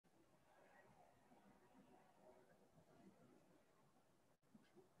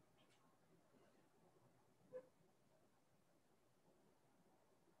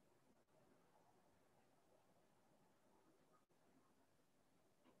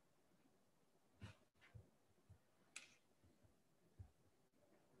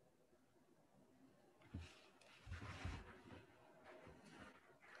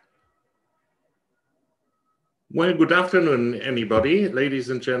Well, good afternoon, anybody, ladies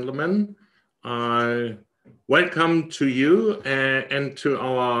and gentlemen. Welcome to you and to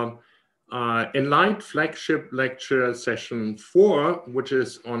our Enlight Flagship Lecture Session 4, which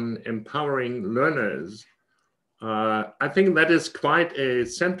is on empowering learners. I think that is quite a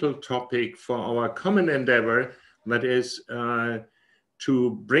central topic for our common endeavor, that is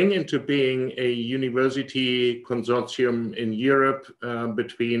to bring into being a university consortium in Europe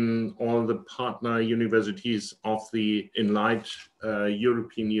between all the partner universities of the Enlight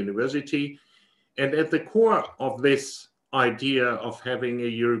European University. And at the core of this idea of having a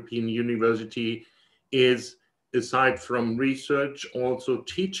European university is, aside from research, also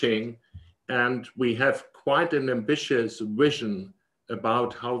teaching. And we have quite an ambitious vision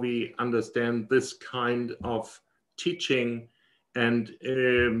about how we understand this kind of teaching. And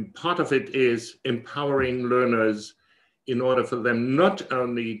part of it is empowering learners in order for them not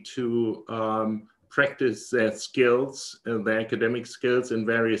only to practice their skills, their academic skills in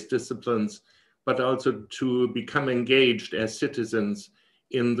various disciplines, but also to become engaged as citizens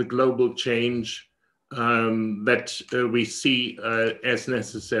in the global change that we see as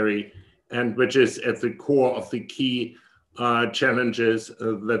necessary, and which is at the core of the key challenges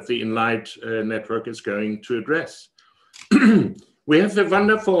that the Enlight network is going to address. We have a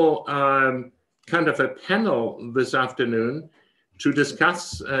wonderful kind of a panel this afternoon to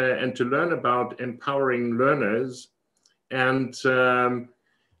discuss and to learn about empowering learners. And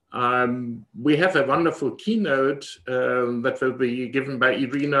we have a wonderful keynote that will be given by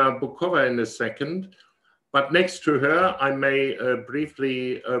Irina Bokova in a second. But next to her, I may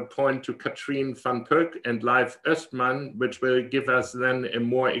briefly point to Katrien van Poeck and Leif Östman, which will give us then a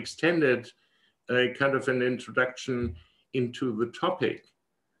more extended kind of an introduction into the topic.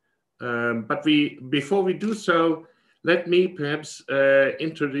 But before we do so, let me perhaps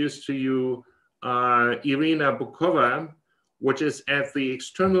introduce to you Irina Bokova, which is at the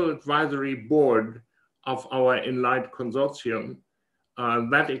External Advisory Board of our Enlight Consortium.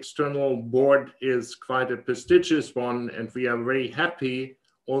 That external board is quite a prestigious one, and we are very happy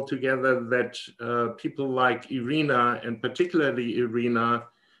altogether that people like Irina, and particularly Irina,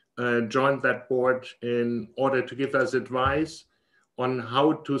 joined that board in order to give us advice on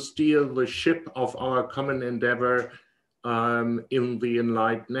how to steer the ship of our common endeavor in the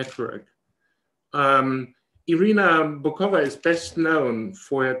Enlight network. Irina Bokova is best known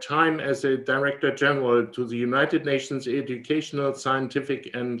for her time as a Director General to the United Nations Educational,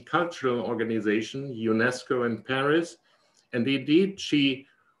 Scientific and Cultural Organization, UNESCO in Paris. And indeed, she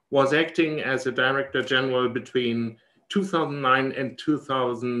was acting as a Director General between 2009 and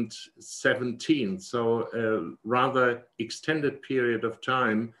 2017, so a rather extended period of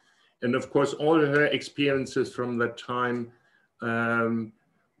time. And of course, all her experiences from that time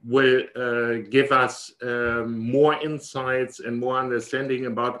will give us more insights and more understanding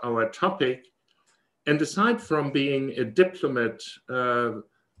about our topic. And aside from being a diplomat,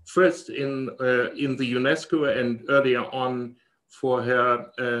 first in the UNESCO and earlier on for her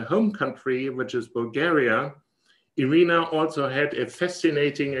home country, which is Bulgaria, Irina also had a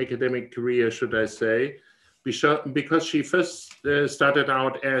fascinating academic career, should I say, because she first started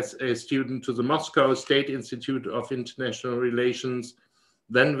out as a student to the Moscow State Institute of International Relations,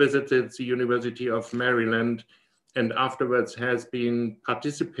 then visited the University of Maryland, and afterwards has been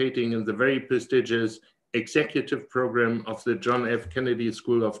participating in the very prestigious executive program of the John F. Kennedy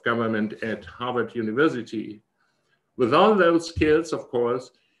School of Government at Harvard University. With all those skills, of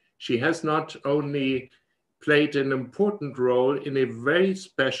course, she has not only played an important role in a very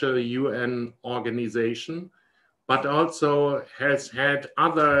special UN organization, but also has had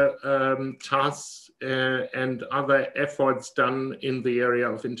other tasks and other efforts done in the area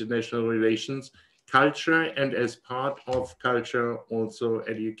of international relations, culture, and as part of culture, also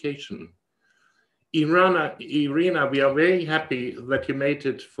education. Irina, we are very happy that you made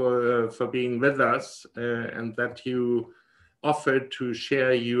it for being with us and that you offered to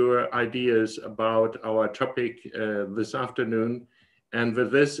share your ideas about our topic this afternoon. And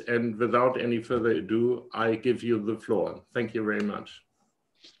with this, and without any further ado, I give you the floor. Thank you very much.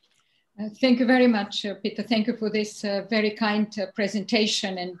 Thank you very much, Peter. Thank you for this very kind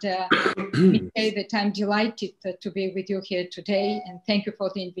presentation. And let me say that I'm delighted to be with you here today. And thank you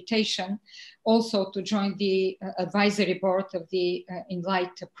for the invitation also to join the advisory board of the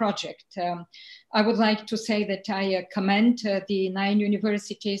Enlight project. I would like to say that I commend the 9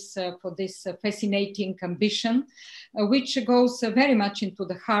 universities for this fascinating ambition, which goes very much into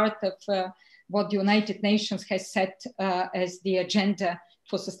the heart of what the United Nations has set as the agenda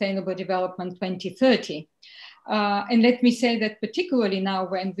for Sustainable Development 2030. And let me say that particularly now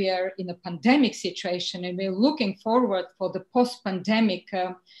when we are in a pandemic situation and we're looking forward for the post-pandemic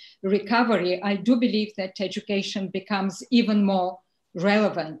recovery, I do believe that education becomes even more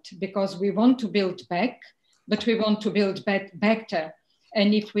relevant because we want to build back, but we want to build back better.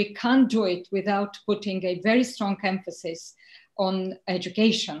 And if we can't do it without putting a very strong emphasis on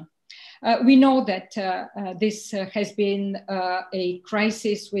education, we know that this has been a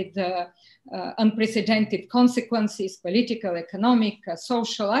crisis with unprecedented consequences, political, economic,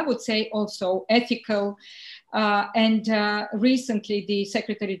 social, I would say also ethical. And recently the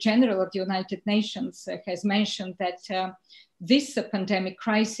Secretary General of the United Nations has mentioned that this pandemic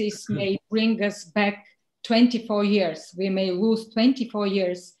crisis may bring us back 24 years. We may lose 24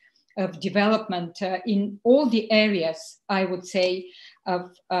 years of development in all the areas, I would say,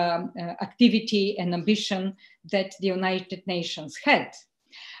 of activity and ambition that the United Nations had.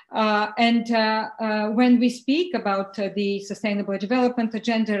 When we speak about the Sustainable Development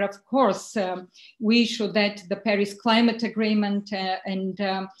Agenda, of course, we should add the Paris Climate Agreement. I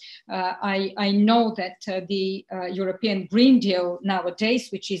know that the European Green Deal nowadays,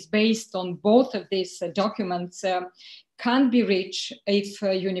 which is based on both of these documents, can't be reached if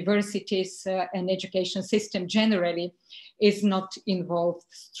universities and education system generally is not involved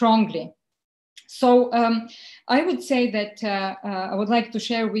strongly. So I would say that I would like to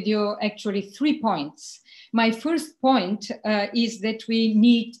share with you actually 3 points. My first point is that we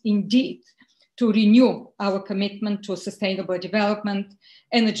need indeed to renew our commitment to sustainable development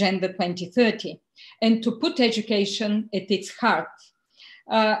and Agenda 2030 and to put education at its heart.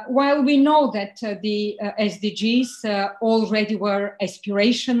 While we know that the SDGs already were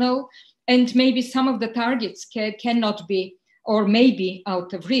aspirational and maybe some of the targets cannot be or may be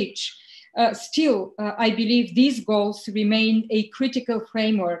out of reach, still, I believe these goals remain a critical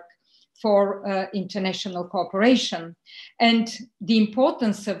framework for international cooperation. And the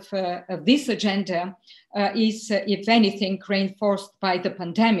importance of this agenda is, if anything, reinforced by the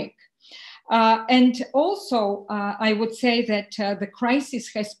pandemic. And also, I would say that the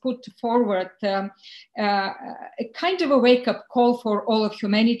crisis has put forward a kind of a wake-up call for all of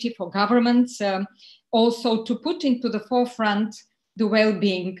humanity, for governments, also to put into the forefront the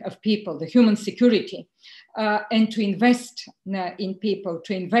well-being of people, the human security, and to invest in people,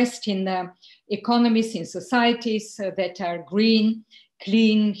 to invest in economies, in societies that are green,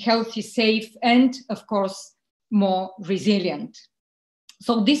 clean, healthy, safe, and of course, more resilient.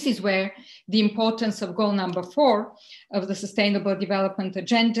 So this is where the importance of goal number 4 of the Sustainable Development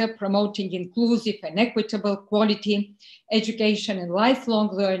Agenda, promoting inclusive and equitable quality education and lifelong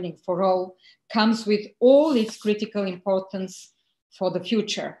learning for all, comes with all its critical importance for the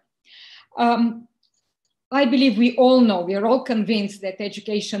future. I believe we all know, we are all convinced that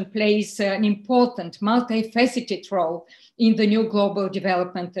education plays an important, multifaceted role in the new Global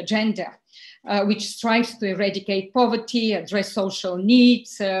Development Agenda, which strives to eradicate poverty, address social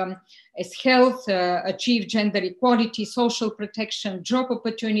needs as health, achieve gender equality, social protection, job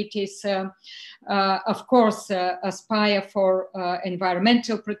opportunities, of course, aspire for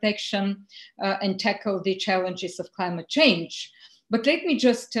environmental protection and tackle the challenges of climate change. But let me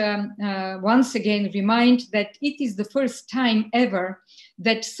just once again remind that it is the first time ever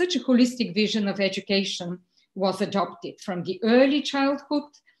that such a holistic vision of education was adopted from the early childhood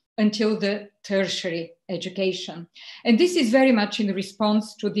until the tertiary education. And this is very much in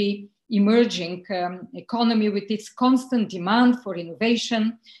response to the emerging economy with its constant demand for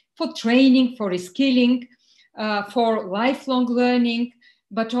innovation, for training, for reskilling, for lifelong learning,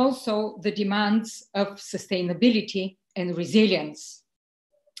 but also the demands of sustainability and resilience.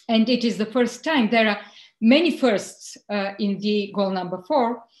 And it is the first time, there are many firsts in the goal number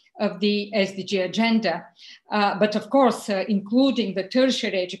 4 of the SDG agenda, but of course, including the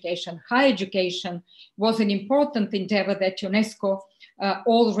tertiary education, higher education was an important endeavor that UNESCO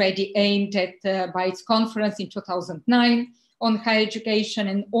already aimed at by its conference in 2009 on higher education,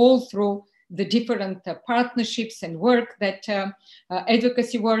 and all through the different partnerships and work that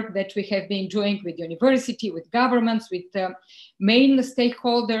advocacy work that we have been doing with university, with governments, with main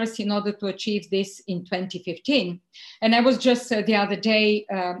stakeholders in order to achieve this in 2015. And I was just the other day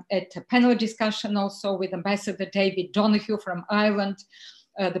at a panel discussion also with Ambassador David Donoghue from Ireland,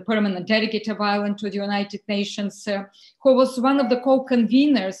 the permanent delegate of Ireland to the United Nations, who was one of the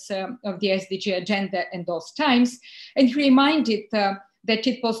co-conveners of the SDG agenda in those times. And he reminded that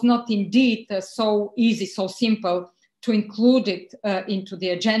it was not indeed so easy, so simple to include it into the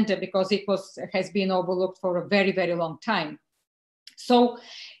agenda, because it has been overlooked for a very, very long time. So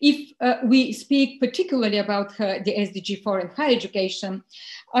if we speak particularly about the SDG 4 and higher education,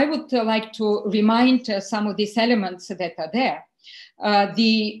 I would like to remind some of these elements that are there.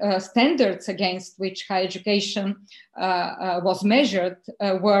 The standards against which higher education was measured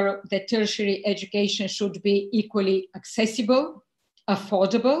were that tertiary education should be equally accessible,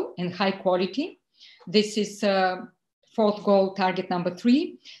 affordable, and high quality. This is fourth goal, target number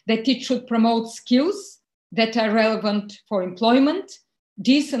 3, that it should promote skills that are relevant for employment,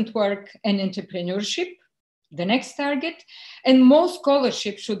 decent work, and entrepreneurship, the next target. And more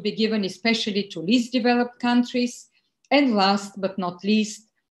scholarships should be given especially to least developed countries. And last but not least,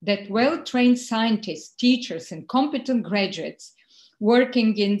 that well-trained scientists, teachers, and competent graduates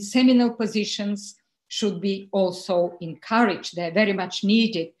working in seminal positions should be also encouraged. They're very much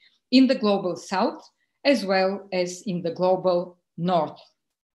needed in the global south as well as in the global north.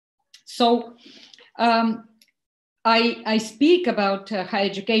 So I speak about higher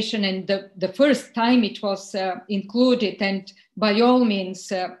education, and the first time it was included, and by all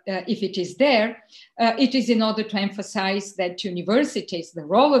means, if it is there, it is in order to emphasize that universities, the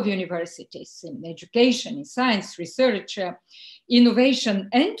role of universities in education, in science, research, innovation,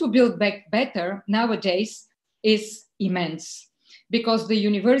 and to build back better nowadays is immense, because the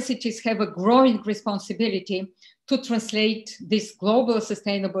universities have a growing responsibility to translate this global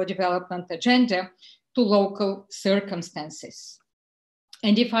sustainable development agenda to local circumstances.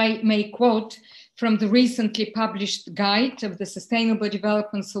 And if I may quote from the recently published guide of the Sustainable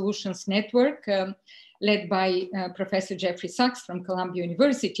Development Solutions Network, led by Professor Jeffrey Sachs from Columbia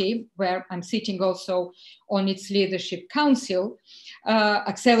University, where I'm sitting also on its leadership council,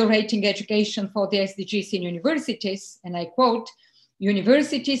 accelerating education for the SDGs in universities, and I quote,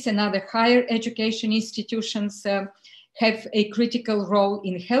 "Universities and other higher education institutions have a critical role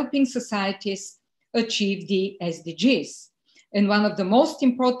in helping societies achieve the SDGs. And one of the most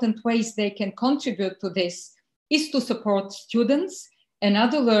important ways they can contribute to this is to support students and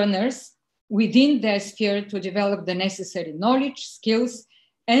other learners within their sphere to develop the necessary knowledge, skills,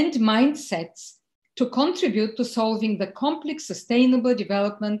 and mindsets to contribute to solving the complex sustainable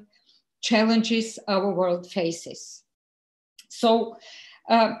development challenges our world faces." So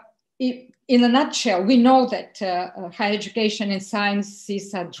in a nutshell, we know that higher education and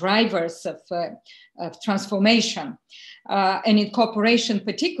sciences are drivers of transformation, and in cooperation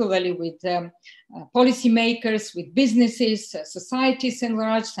particularly with policymakers, with businesses, societies and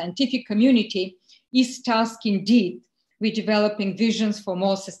large scientific community is tasked indeed with developing visions for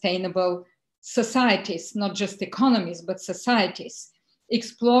more sustainable societies, not just economies, but societies,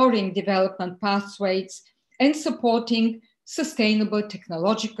 exploring development pathways and supporting sustainable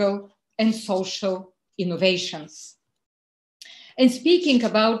technological and social innovations. And speaking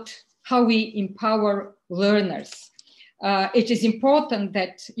about how we empower learners, it is important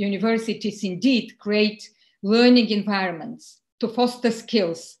that universities indeed create learning environments to foster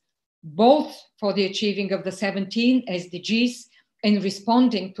skills, both for the achieving of the 17 SDGs and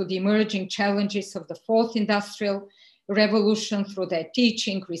responding to the emerging challenges of the fourth industrial revolution through their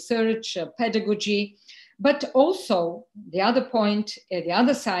teaching, research, pedagogy, but also the other point, the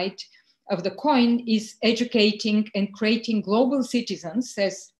other side of the coin is educating and creating global citizens,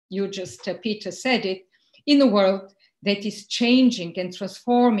 as you just, Peter, said it, in a world that is changing and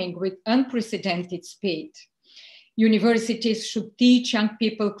transforming with unprecedented speed. Universities should teach young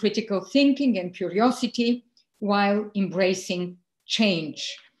people critical thinking and curiosity while embracing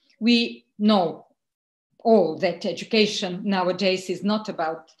change. We know all that education nowadays is not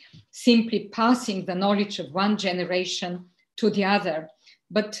about simply passing the knowledge of one generation to the other,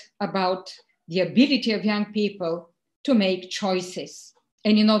 but about the ability of young people to make choices.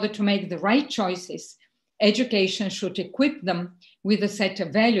 And in order to make the right choices, education should equip them with a set of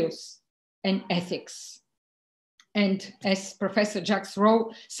values and ethics. And as Professor Sachs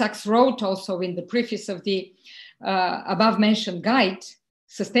wrote also in the preface of the above mentioned guide,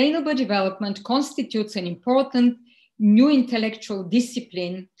 sustainable development constitutes an important new intellectual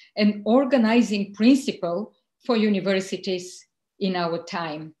discipline and organizing principle for universities in our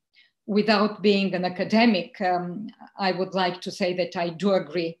time. Without being an academic, I would like to say that I do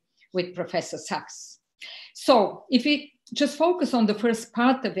agree with Professor Sachs. So if we just focus on the first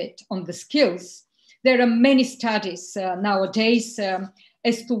part of it, on the skills, there are many studies nowadays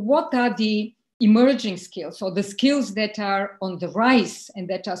as to what are the emerging skills or the skills that are on the rise and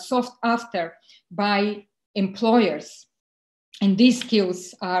that are sought after by employers. And these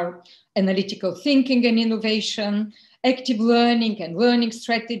skills are analytical thinking and innovation, active learning and learning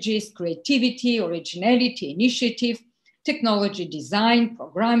strategies, creativity, originality, initiative, technology design,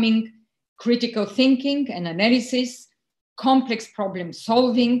 programming, critical thinking and analysis, complex problem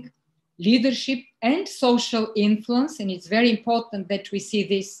solving, leadership, and social influence. And it's very important that we see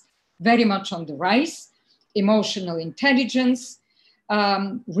this very much on the rise. Emotional intelligence,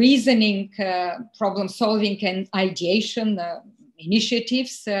 reasoning, problem solving and ideation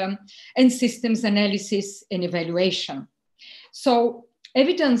initiatives, and systems analysis and evaluation. So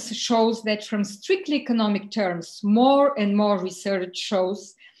evidence shows that from strictly economic terms, more and more research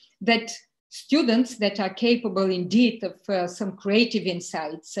shows that students that are capable indeed of some creative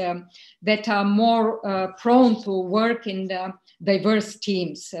insights, that are more prone to work in diverse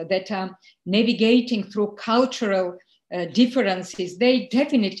teams, that are navigating through cultural differences, they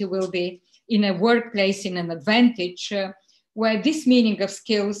definitely will be in a workplace in an advantage where this meaning of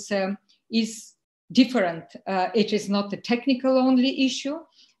skills is different. It is not a technical only issue,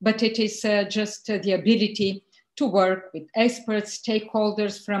 but it is just the ability to work with experts,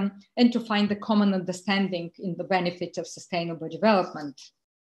 stakeholders and to find a common understanding in the benefit of sustainable development.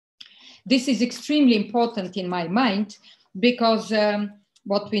 This is extremely important in my mind because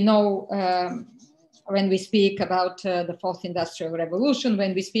what we know when we speak about the fourth industrial revolution,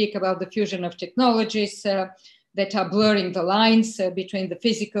 when we speak about the fusion of technologies that are blurring the lines between the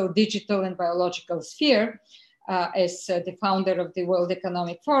physical, digital, and biological sphere, as the founder of the World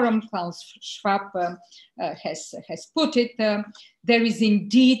Economic Forum, Klaus Schwab, has put it, there is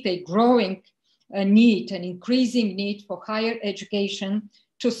indeed a growing need, an increasing need for higher education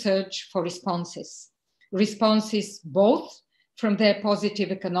to search for responses. Responses both from their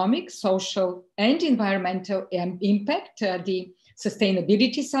positive economic, social, and environmental impact, the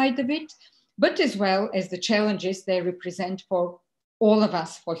sustainability side of it, but as well as the challenges they represent for all of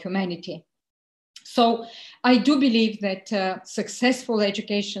us, for humanity. So I do believe that successful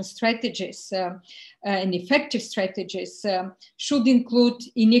education strategies and effective strategies should include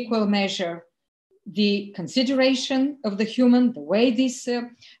in equal measure the consideration of the human, the way these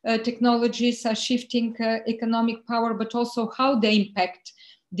technologies are shifting economic power, but also how they impact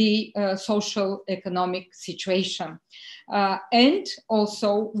the social economic situation. And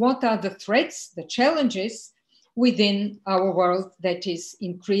also what are the threats, the challenges within our world that is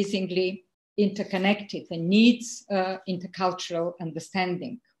increasingly interconnected and needs intercultural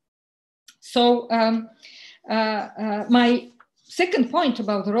understanding. So my second point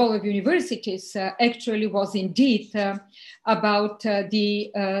about the role of universities actually was indeed about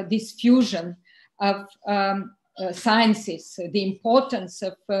this fusion of sciences, the importance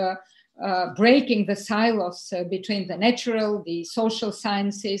of breaking the silos between the natural, the social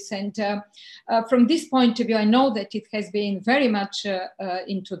sciences. And from this point of view, I know that it has been very much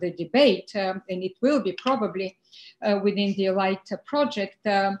into the debate, and it will be probably within the Light project.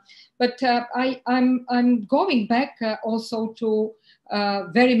 But I'm going back also to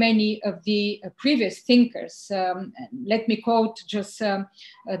very many of the previous thinkers. Let me quote just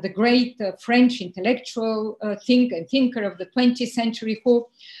the great French intellectual thinker of the 20th century who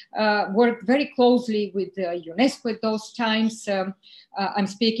worked very closely with UNESCO at those times. I'm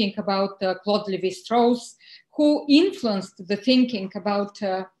speaking about Claude Lévi-Strauss, who influenced the thinking about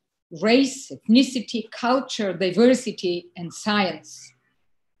race, ethnicity, culture, diversity, and science.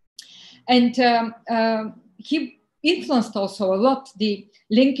 And he influenced also a lot the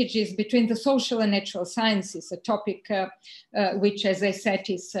linkages between the social and natural sciences, a topic which, as I said,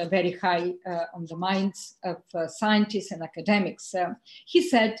 is very high on the minds of scientists and academics. He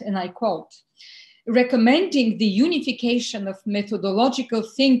said, and I quote, "Recommending the unification of methodological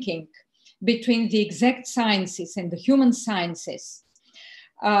thinking between the exact sciences and the human sciences,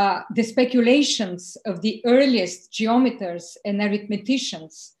 the speculations of the earliest geometers and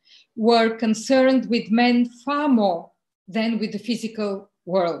arithmeticians were concerned with men far more than with the physical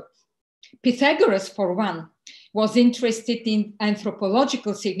world. Pythagoras, for one, was interested in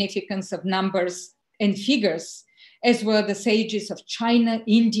anthropological significance of numbers and figures, as were the sages of China,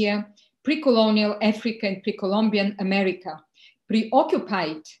 India, pre-colonial Africa, and pre-Columbian America,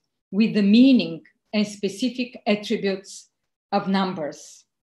 preoccupied with the meaning and specific attributes of numbers."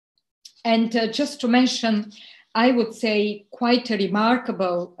 And just to mention, I would say quite a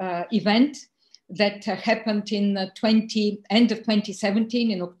remarkable event that happened in end of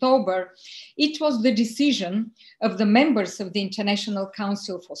 2017 in October. It was the decision of the members of the International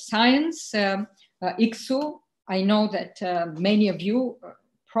Council for Science, ICSU. I know that many of you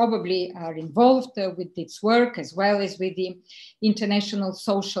probably are involved with its work, as well as with the International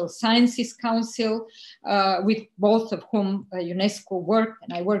Social Sciences Council, with both of whom UNESCO worked,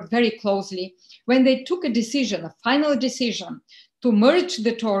 and I worked very closely, when they took a decision, a final decision, to merge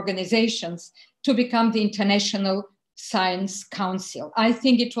the two organizations to become the International Science Council. I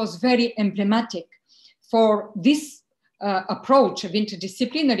think it was very emblematic for this approach, of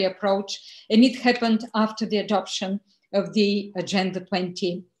interdisciplinary approach, and it happened after the adoption of the Agenda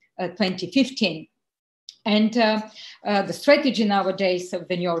 2015. And the strategy nowadays of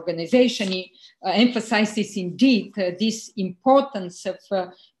the new organization emphasizes indeed this importance of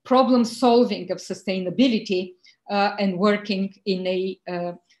problem solving of sustainability and working in a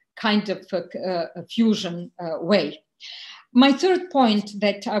kind of a fusion way. My third point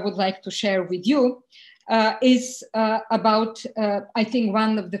that I would like to share with you is about, I think,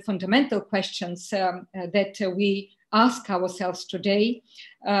 one of the fundamental questions that we ask ourselves today.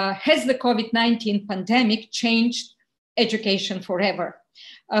 Has the COVID-19 pandemic changed education forever?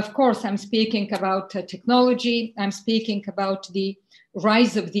 Of course, I'm speaking about technology. I'm speaking about the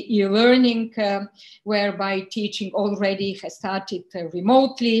rise of the e-learning, whereby teaching already has started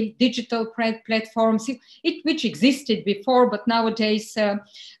remotely, digital platforms, which existed before, but nowadays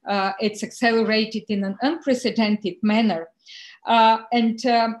it's accelerated in an unprecedented manner.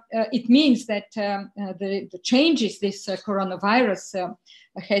 It means that the changes this coronavirus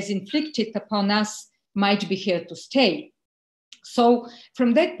has inflicted upon us might be here to stay. So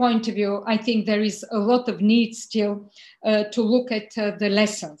from that point of view, I think there is a lot of need still to look at the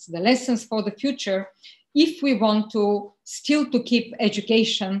lessons for the future, if we want to still to keep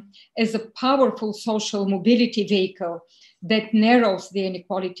education as a powerful social mobility vehicle that narrows the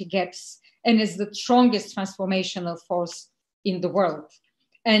inequality gaps and is the strongest transformational force in the world.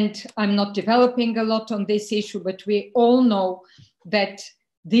 And I'm not developing a lot on this issue, but we all know that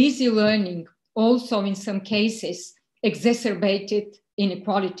this e-learning also in some cases exacerbated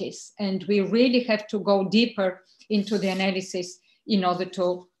inequalities. And we really have to go deeper into the analysis in order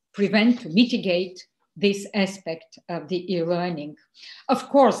to prevent, to mitigate this aspect of the e-learning. Of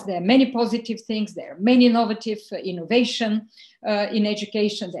course, there are many positive things. There are many innovative innovation in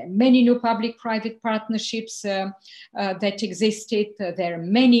education. There are many new public-private partnerships that existed. There are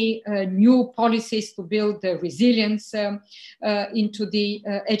many new policies to build resilience into the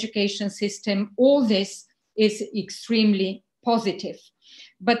education system. All this is extremely positive.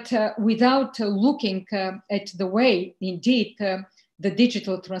 But without looking at the way, indeed, the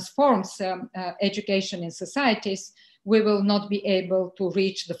digital transforms education in societies, we will not be able to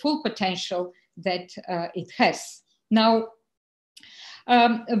reach the full potential that it has. Now,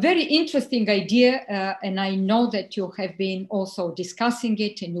 a very interesting idea, and I know that you have been also discussing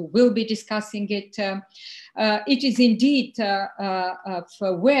it and you will be discussing it. It is indeed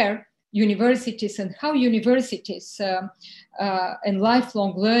for where universities and how universities and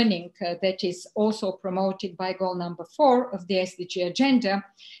lifelong learning that is also promoted by goal number 4 of the SDG agenda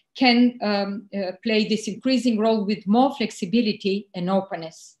can play this increasing role with more flexibility and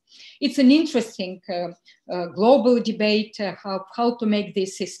openness. It's an interesting global debate how to make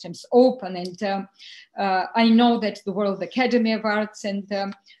these systems open. And I know that the World Academy of Arts and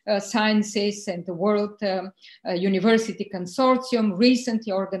Sciences and the World University Consortium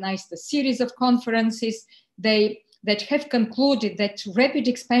recently organized a series of conferences that have concluded that rapid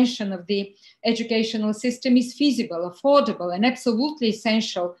expansion of the educational system is feasible, affordable, and absolutely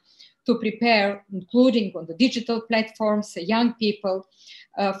essential to prepare, including on the digital platforms, young people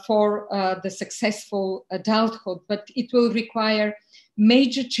for the successful adulthood. But it will require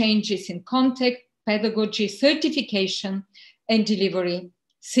major changes in content, pedagogy, certification, and delivery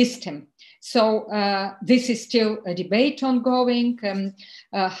system. So this is still a debate ongoing,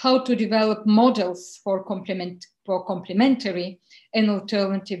 how to develop models for complementary and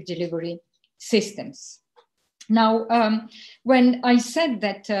alternative delivery systems. Now, when I said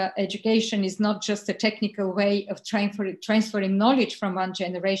that education is not just a technical way of transferring knowledge from one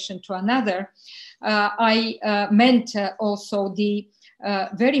generation to another, I meant also the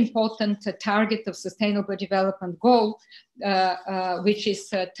very important target of Sustainable Development Goal, which is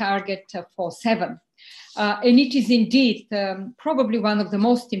target 4.7. And it is indeed probably one of the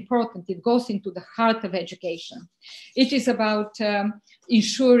most important. It goes into the heart of education. It is about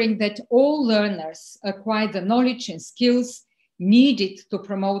ensuring that all learners acquire the knowledge and skills needed to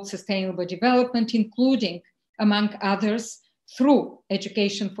promote sustainable development, including, among others, through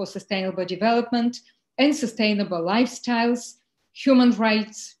education for sustainable development and sustainable lifestyles, human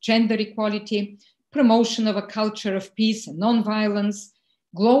rights, gender equality, promotion of a culture of peace and nonviolence,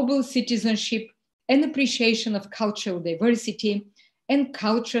 global citizenship, and appreciation of cultural diversity and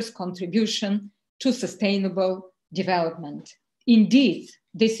culture's contribution to sustainable development. Indeed,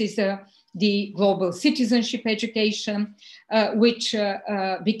 this is the global citizenship education, which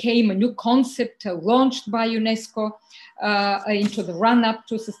became a new concept launched by UNESCO into the run-up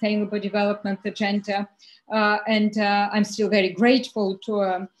to Sustainable Development Agenda. And I'm still very grateful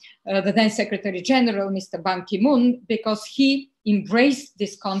to the then Secretary General, Mr. Ban Ki-moon, because he embraced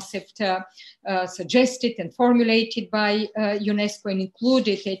this concept suggested and formulated by UNESCO and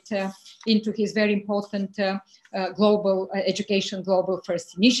included it into his very important global education global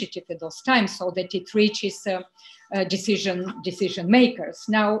first initiative at those times, so that it reaches decision makers.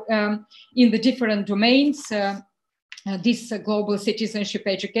 Now, in the different domains, this global citizenship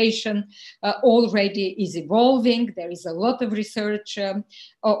education already is evolving. There is a lot of research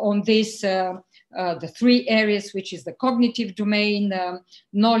on this. The three areas, which is the cognitive domain,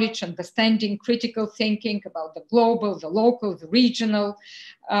 knowledge, understanding, critical thinking about the global, the local, the regional,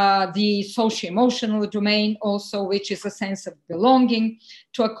 the socio-emotional domain also, which is a sense of belonging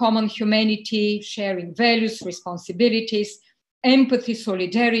to a common humanity, sharing values, responsibilities, empathy,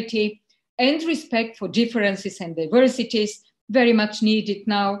 solidarity, and respect for differences and diversities, very much needed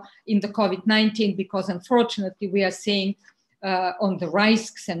now in the COVID-19, because unfortunately we are seeing on the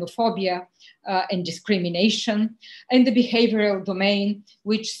rise xenophobia and discrimination, and the behavioral domain,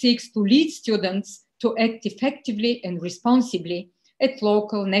 which seeks to lead students to act effectively and responsibly at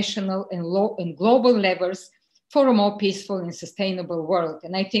local, national, and global levels for a more peaceful and sustainable world.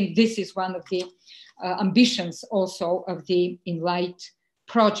 And I think this is one of the ambitions also of the Enlight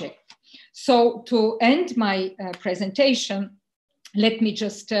project. So to end my presentation, let me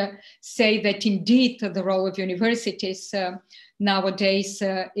just say that indeed the role of universities nowadays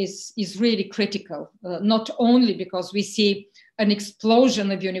is really critical, not only because we see an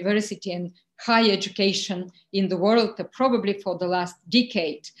explosion of university and higher education in the world, probably for the last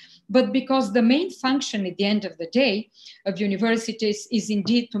decade, but because the main function at the end of the day of universities is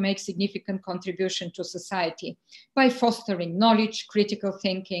indeed to make significant contribution to society by fostering knowledge, critical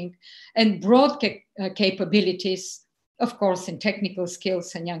thinking, and broad capabilities, of course, in technical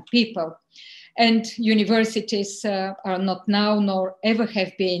skills and young people. And universities are not now nor ever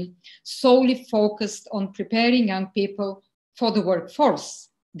have been solely focused on preparing young people for the workforce.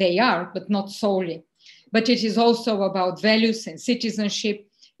 They are, but not solely. But it is also about values and citizenship.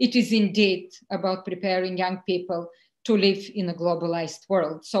 It is indeed about preparing young people to live in a globalized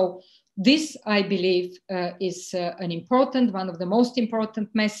world. So this, I believe, is one of the most important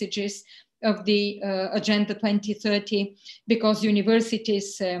messages of the Agenda 2030, because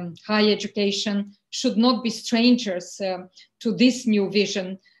universities, higher education should not be strangers to this new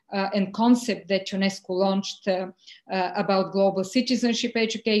vision and concept that UNESCO launched about global citizenship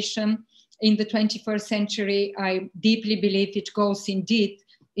education in the 21st century. I deeply believe it goes indeed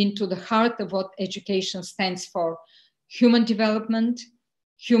into the heart of what education stands for: human development,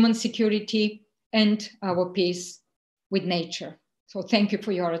 human security, and our peace with nature. So thank you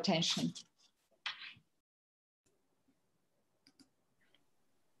for your attention.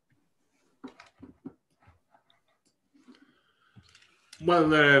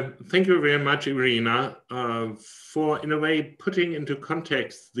 Well, thank you very much, Irina, for, in a way, putting into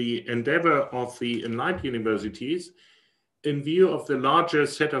context the endeavor of the Enlight universities in view of the larger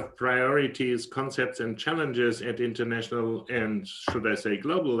set of priorities, concepts, and challenges at international and, should I say,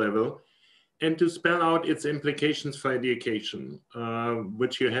 global level, and to spell out its implications for education,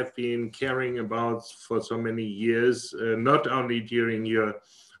 which you have been caring about for so many years, not only during your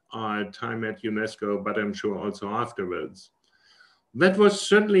time at UNESCO, but I'm sure also afterwards. That was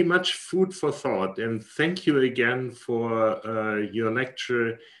certainly much food for thought, and thank you again for your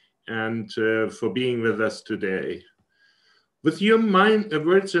lecture and for being with us today. With your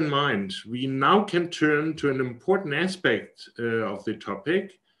words in mind, we now can turn to an important aspect of the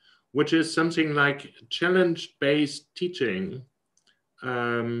topic, which is something like challenge-based teaching.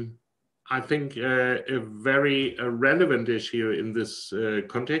 I think a very relevant issue in this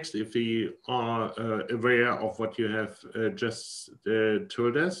context, if we are aware of what you have just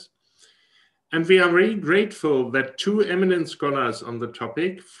told us. And we are very grateful that two eminent scholars on the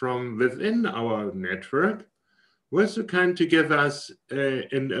topic from within our network were so kind to give us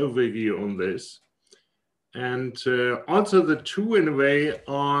an overview on this. And also the two, in a way,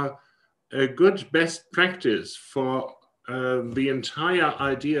 are a good best practice for the entire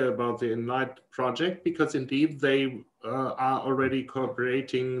idea about the Enlight project, because indeed they are already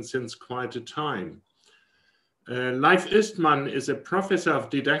cooperating since quite a time. Leif Östman is a professor of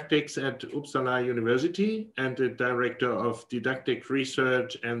didactics at Uppsala University and a director of didactic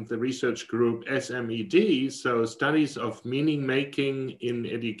research and the research group SMED, so Studies of Meaning Making in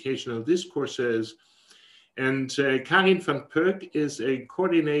Educational Discourses. And Katrien van Poeck is a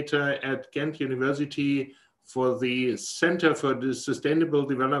coordinator at Ghent University for the Center for the Sustainable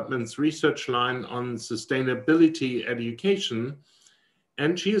Development's research line on sustainability education.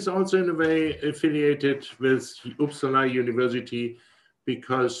 And she is also in a way affiliated with Uppsala University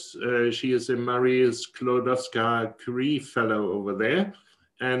because she is a Marie Sklodowska-Curie Fellow over there.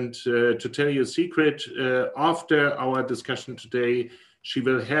 And to tell you a secret, after our discussion today, she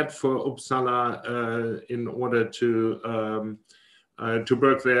will head for Uppsala in order to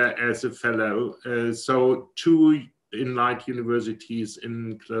work there as a fellow. So two Enlight universities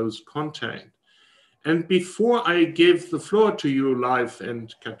in close contact. And before I give the floor to you, Leif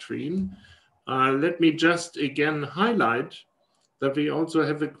and Katrien, let me just again highlight that we also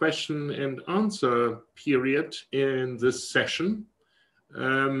have a question and answer period in this session.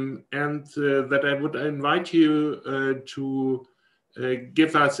 And that I would invite you to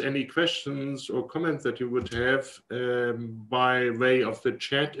give us any questions or comments that you would have by way of the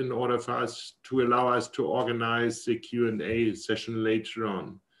chat in order for us to allow us to organize the Q&A session later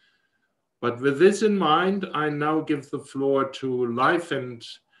on. But with this in mind, I now give the floor to Leif and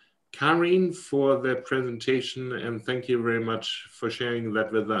Katrien for their presentation, and thank you very much for sharing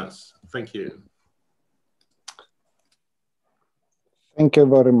that with us. Thank you. Thank you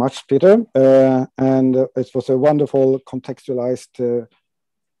very much, Peter. And it was a wonderful contextualized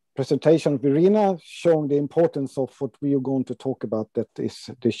presentation of Irina, showing the importance of what we are going to talk about, that is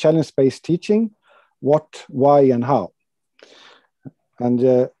the challenge-based teaching, what, why, and how.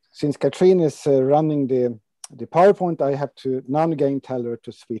 And since Katrien is running the PowerPoint, I have to now again tell her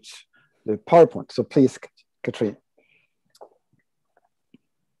to switch the PowerPoint. So please, Katrien.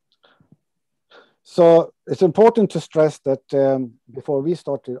 So it's important to stress that before we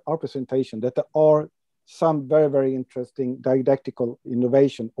started our presentation, that there are some very, very interesting didactical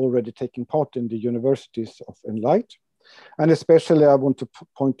innovation already taking part in the universities of Enlight. And especially I want to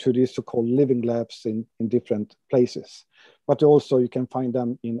point to these so-called living labs in different places, but also you can find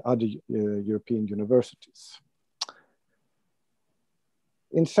them in other European universities.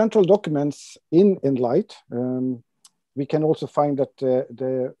 In central documents in Enlight, we can also find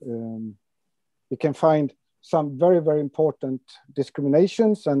that we can find some very, very important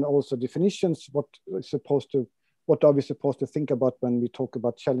discriminations and also definitions. What are we supposed to think about when we talk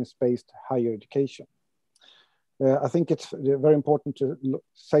about challenge-based higher education? I think it's very important to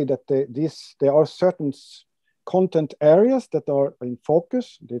say that there are certain content areas that are in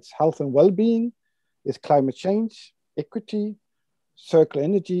focus. It's health and well-being, it's climate change, equity, circular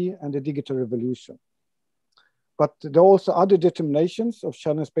energy, and the digital revolution. But there are also other determinations of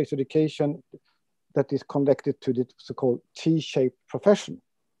challenge-based education that is connected to the so-called T-shaped profession.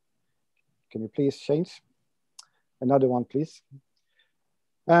 Can you please change? Another one, please.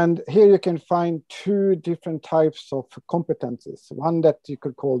 And here you can find two different types of competencies. One that you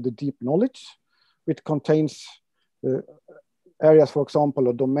could call the deep knowledge, which contains areas, for example,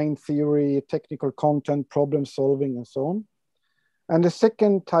 of domain theory, technical content, problem solving, and so on. And the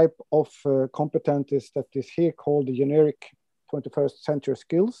second type of competence that is here called the generic 21st century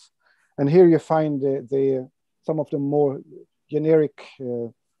skills. And here you find some of the more generic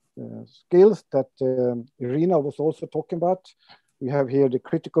skills that Irina was also talking about. We have here the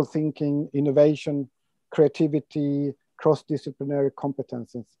critical thinking, innovation, creativity, cross-disciplinary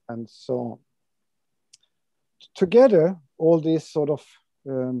competences, and so on. Together, all these sort of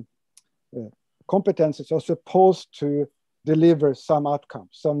competences are supposed to deliver some outcomes,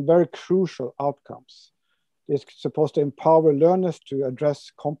 some very crucial outcomes. It's supposed to empower learners to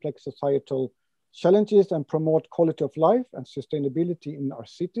address complex societal challenges and promote quality of life and sustainability in our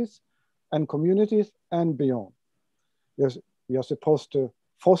cities and communities and beyond. We are supposed to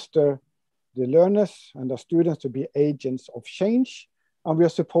foster the learners and the students to be agents of change, and we are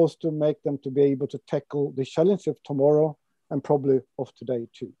supposed to make them to be able to tackle the challenges of tomorrow and probably of today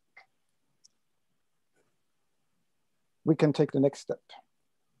too. We can take the next step.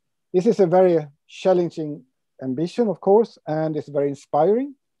 This is a very challenging ambition, of course, and it's very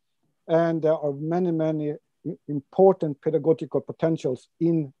inspiring. And there are many, many important pedagogical potentials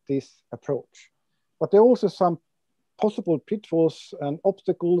in this approach. But there are also some possible pitfalls and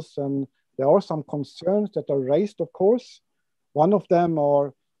obstacles, and there are some concerns that are raised, of course. One of them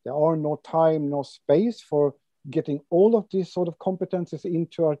are there are no time, no space for getting all of these sort of competences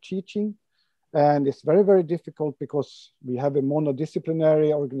into our teaching. And it's very, very difficult because we have a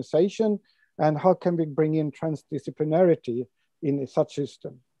monodisciplinary organization. And how can we bring in transdisciplinarity in such a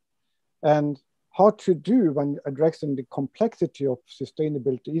system? And how to do when addressing the complexity of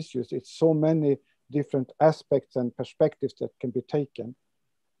sustainability issues. It's so many different aspects and perspectives that can be taken.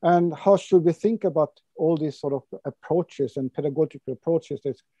 And how should we think about all these sort of approaches and pedagogical approaches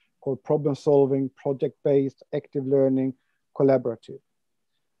that's called problem solving, project-based, active learning, collaborative.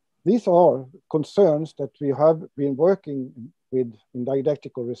 These are concerns that we have been working with in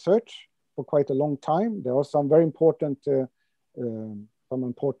didactical research for quite a long time. There are some very important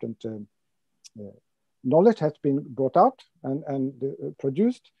important knowledge has been brought out and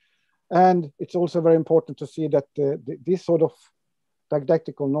produced. And it's also very important to see that this sort of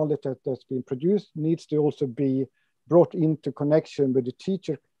didactical knowledge that has been produced needs to also be brought into connection with the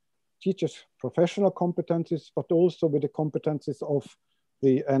teacher's professional competencies, but also with the competencies of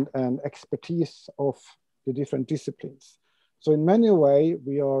and expertise of the different disciplines. So in many ways,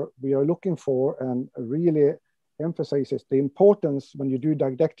 we are looking for and really emphasizes the importance when you do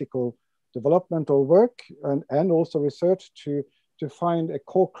didactical developmental work and also research to find a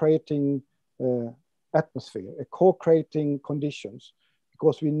co-creating atmosphere, a co-creating conditions,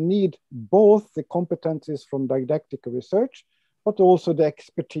 because we need both the competencies from didactical research, but also the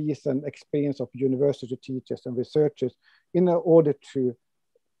expertise and experience of university teachers and researchers in order to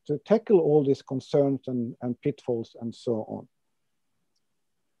tackle all these concerns and pitfalls and so on.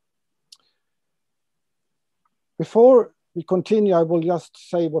 Before we continue, I will just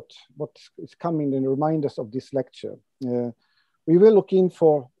say what is coming in reminders of this lecture. We will look in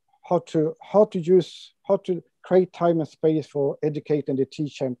for how to create time and space for educating the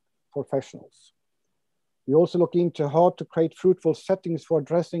teaching professionals. We also look into how to create fruitful settings for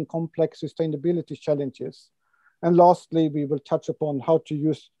addressing complex sustainability challenges. And lastly, we will touch upon how to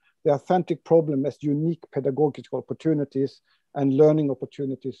use the authentic problem as unique pedagogical opportunities and learning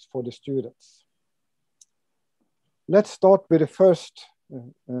opportunities for the students. Let's start with the first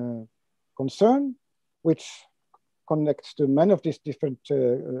concern, which connects to many of these different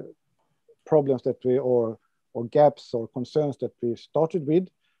problems that or gaps or concerns that we started with.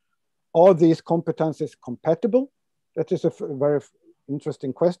 Are these competencies compatible? That is a very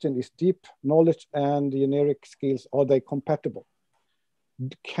interesting question. Is deep knowledge and generic skills, are they compatible?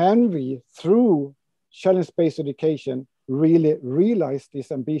 Can we, through challenge-based education, really realize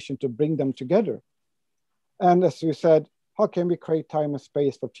this ambition to bring them together? And as we said, how can we create time and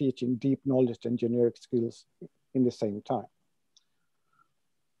space for teaching deep knowledge and generic skills in the same time?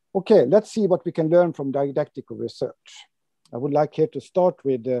 Okay, let's see what we can learn from didactical research. I would like here to start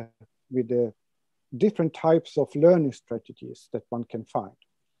with the different types of learning strategies that one can find.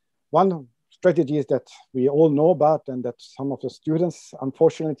 One strategy is that we all know about and that some of the students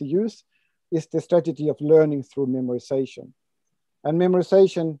unfortunately use is the strategy of learning through memorization. And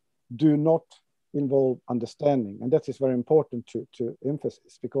memorization do not involve understanding. And that is very important to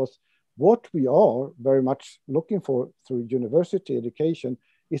emphasize, because what we are very much looking for through university education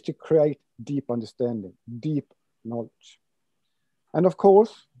is to create deep understanding, deep knowledge. And of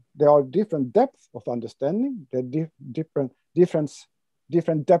course, there are different depths of understanding, there are different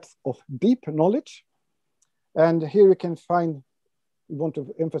depths of deep knowledge. And here you can find, we want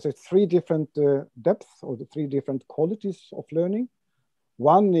to emphasize three different depths or the three different qualities of learning.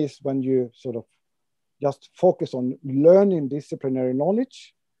 One is when you sort of just focus on learning disciplinary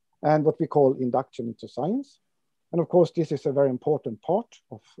knowledge and what we call induction into science. And of course, this is a very important part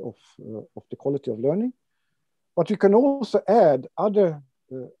of the quality of learning. But you can also add other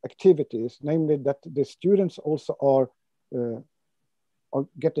activities, namely that the students also are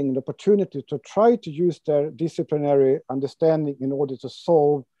getting an opportunity to try to use their disciplinary understanding in order to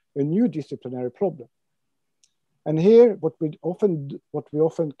solve a new disciplinary problem. And here, what we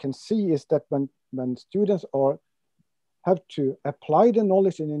often can see is that when students have to apply the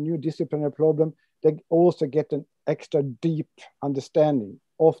knowledge in a new disciplinary problem, they also get an extra deep understanding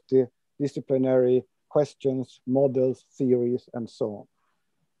of the disciplinary questions, models, theories, and so on.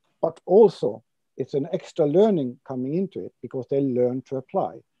 But also, it's an extra learning coming into it because they learn to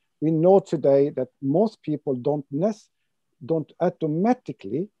apply. We know today that most people don't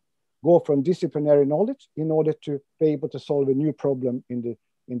automatically go from disciplinary knowledge in order to be able to solve a new problem in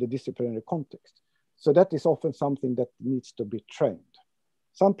the disciplinary context. So that is often something that needs to be trained.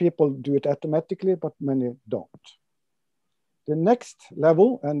 Some people do it automatically, but many don't. The next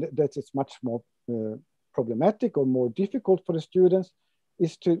level, and that is much more problematic or more difficult for the students,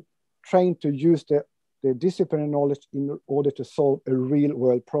 is to train to use the disciplinary knowledge in order to solve a real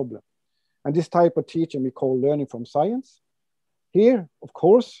world problem. And this type of teaching we call learning from science. Here, of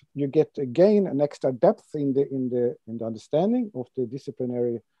course, you get again an extra depth in the understanding of the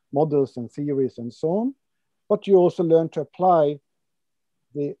disciplinary models and theories and so on, but you also learn to apply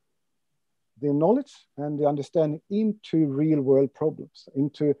the knowledge and the understanding into real world problems,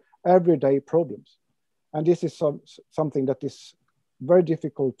 into everyday problems. And this is something that is very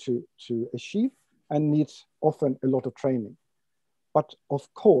difficult to achieve and needs often a lot of training. But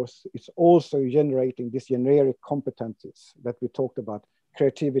of course, it's also generating these generic competencies that we talked about: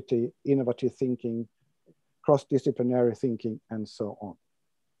 creativity, innovative thinking, cross-disciplinary thinking, and so on.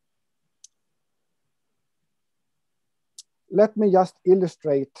 let me just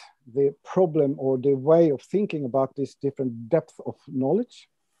illustrate the problem or the way of thinking about this different depth of knowledge.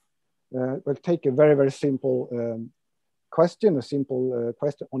 We'll take a very, very simple question, a simple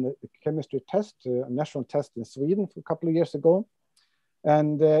question on a chemistry test, a national test in Sweden a couple of years ago.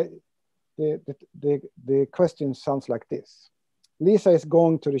 And the question sounds like this. Lisa is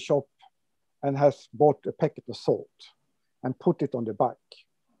going to the shop and has bought a packet of salt and put it on the bike.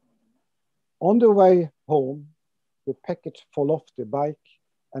 On the way home, the packet fall off the bike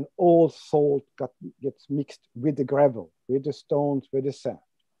and all salt gets mixed with the gravel, with the stones, with the sand.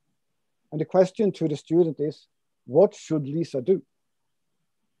 And the question to the student is, what should Lisa do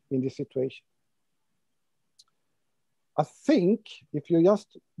in this situation? I think if you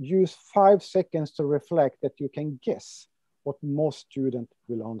just use 5 seconds to reflect, that you can guess what most students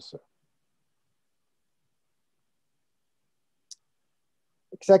will answer.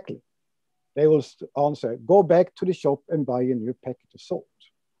 Exactly. They will answer, go back to the shop and buy a new packet of salt.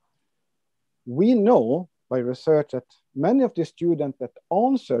 We know by research that many of the students that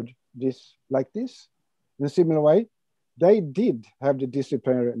answered this like this, in a similar way, they did have the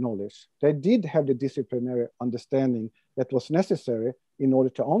disciplinary knowledge. They did have the disciplinary understanding that was necessary in order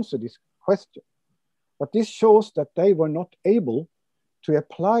to answer this question. But this shows that they were not able to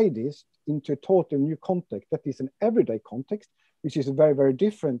apply this into a totally new context, that is an everyday context, which is very, very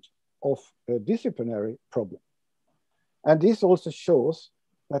different of a disciplinary problem. And this also shows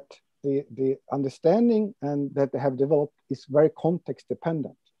that the understanding and that they have developed is very context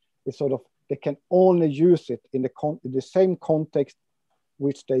dependent. It's sort of, they can only use it in the same context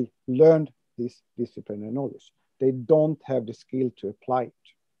which they learned this disciplinary knowledge. They don't have the skill to apply it.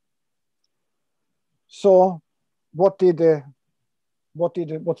 So what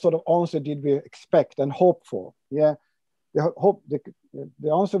sort of answer did we expect and hope for? Yeah,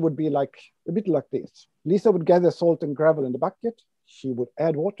 the answer would be like a bit like this. Lisa would gather salt and gravel in the bucket. She would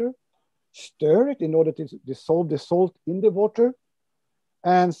add water, stir it in order to dissolve the salt in the water.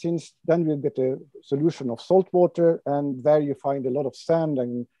 And since then we get a solution of salt water, and there you find a lot of sand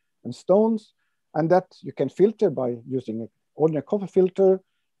and stones, and that you can filter by using an ordinary coffee filter,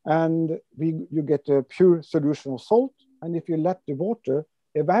 and you get a pure solution of salt. And if you let the water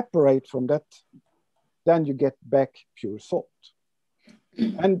evaporate from that, then you get back pure salt.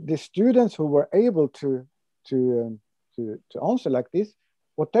 And the students who were able to answer like this,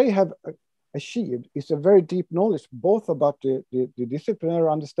 what they have achieved is a very deep knowledge, both about the disciplinary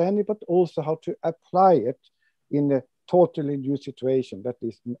understanding, but also how to apply it in a totally new situation that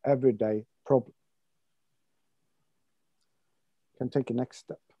is an everyday problem. Can take a next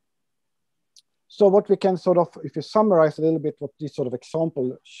step. So what we can sort of, if you summarize a little bit what this sort of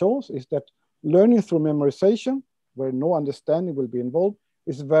example shows, is that learning through memorization, where no understanding will be involved,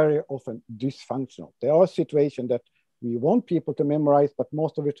 is very often dysfunctional. There are situations that we want people to memorize, but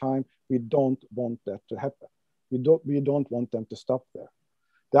most of the time we don't want that to happen. We don't want them to stop there.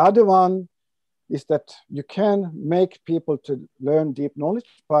 The other one is that you can make people to learn deep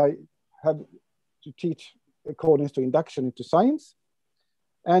knowledge by to teach according to induction into science.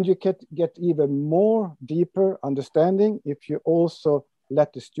 And you can get even more deeper understanding if you also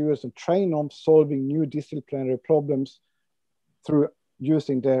let the students train on solving new disciplinary problems through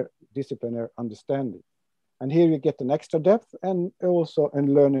using their disciplinary understanding. And here you get an extra depth and also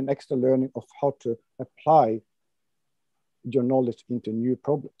extra learning of how to apply your knowledge into new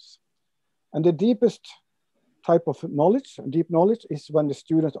problems. And the deepest type of knowledge, deep knowledge, is when the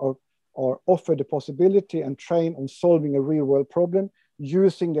students are offered the possibility and trained on solving a real world problem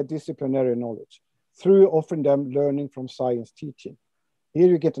using the disciplinary knowledge through offering them learning from science teaching. Here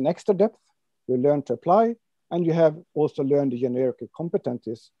you get an extra depth, you learn to apply, and you have also learned the generic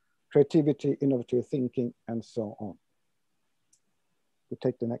competencies, creativity, innovative thinking, and so on. We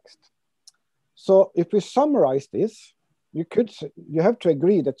take the next. So if we summarize this, you have to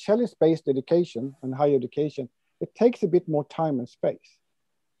agree that challenge-based education and higher education, it takes a bit more time and space,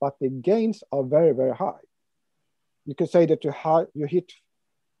 but the gains are very, very high. You can say that you hit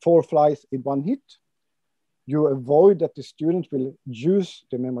 4 flies in one hit. You avoid that the student will use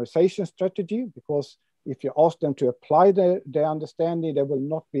the memorization strategy, because if you ask them to apply their understanding, they will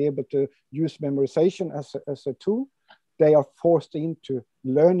not be able to use memorization as a tool. They are forced into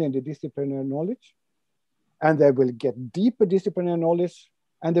learning the disciplinary knowledge, and they will get deeper disciplinary knowledge,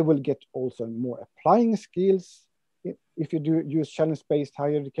 and they will get also more applying skills if you do use challenge-based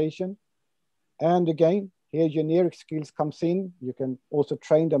higher education. And again, here generic skills comes in. You can also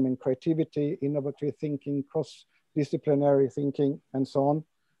train them in creativity, innovative thinking, cross-disciplinary thinking, and so on.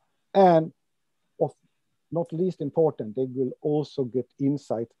 And not least important, they will also get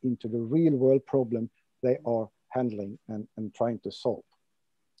insight into the real world problem they are handling and trying to solve.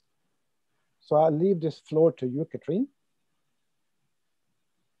 So I'll leave this floor to you, Katrien.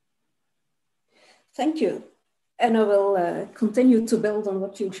 Thank you. And I will continue to build on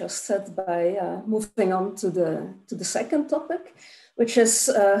what you just said by moving on to the second topic, which is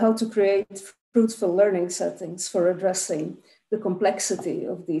how to create fruitful learning settings for addressing the complexity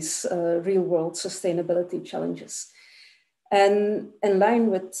of these real-world sustainability challenges. And in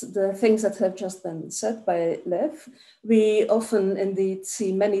line with the things that have just been said by Leif, we often indeed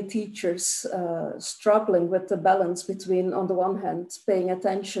see many teachers struggling with the balance between, on the one hand, paying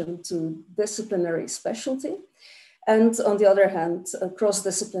attention to disciplinary specialty, and on the other hand, a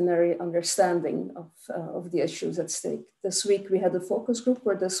cross-disciplinary understanding of the issues at stake. This week we had a focus group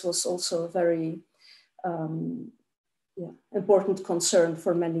where this was also a very important concern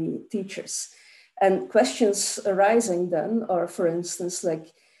for many teachers. And questions arising then are, for instance,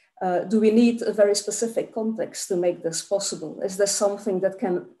 like, do we need a very specific context to make this possible? Is this something that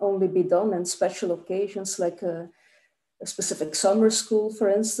can only be done in special occasions, like a specific summer school, for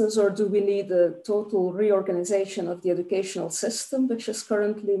instance, or do we need a total reorganization of the educational system, which is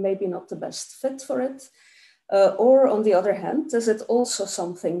currently maybe not the best fit for it? Or on the other hand, is it also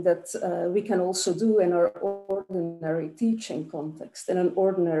something that we can also do in our ordinary teaching context, in an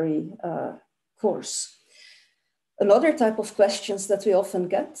ordinary course? Another type of questions that we often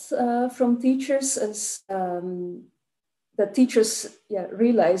get from teachers is that teachers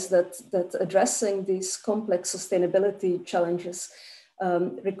realize that addressing these complex sustainability challenges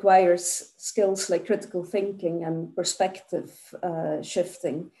requires skills like critical thinking and perspective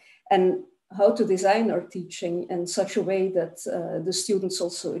shifting, and how to design our teaching in such a way that the students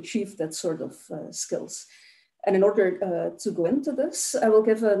also achieve that sort of skills. And in order to go into this, I will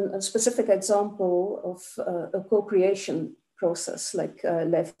give a specific example of a co-creation process, like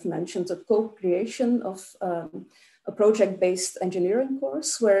Leif mentioned, a co-creation of a project-based engineering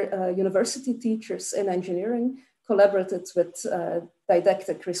course where university teachers in engineering collaborated with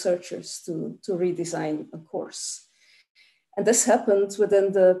didactic researchers to redesign a course. And this happened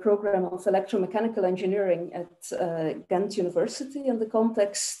within the program of electromechanical engineering at Ghent University in the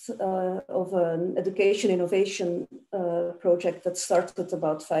context of an education innovation project that started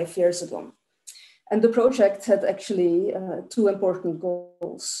about 5 years ago. And the project had actually two important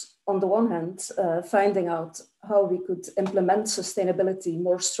goals. On the one hand, finding out how we could implement sustainability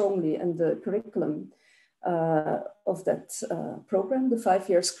more strongly in the curriculum of that program, the 5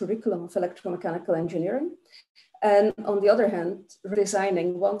 years curriculum of electromechanical engineering. And on the other hand,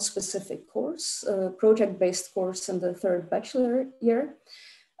 designing one specific course, a project-based course in the third bachelor year,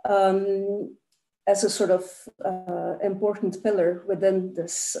 as a sort of important pillar within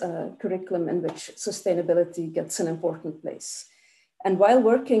this curriculum in which sustainability gets an important place. And while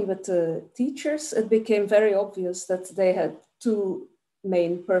working with the teachers, it became very obvious that they had two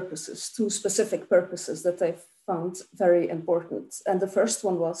main purposes, two specific purposes that I found very important. And the first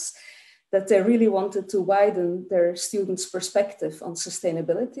one was that they really wanted to widen their students' perspective on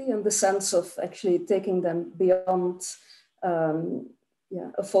sustainability in the sense of actually taking them beyond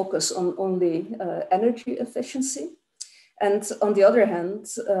a focus on only energy efficiency. And on the other hand,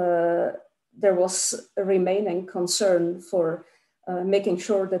 there was a remaining concern for making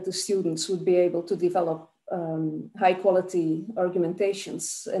sure that the students would be able to develop high quality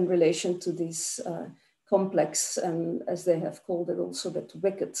argumentations in relation to these complex and, as they have called it, also that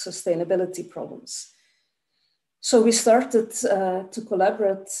wicked sustainability problems. So we started to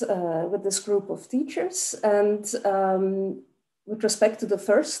collaborate with this group of teachers, and with respect to the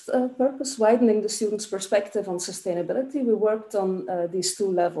first purpose, widening the students' perspective on sustainability, we worked on these two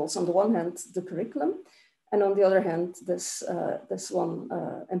levels. On the one hand, the curriculum, and on the other hand, this one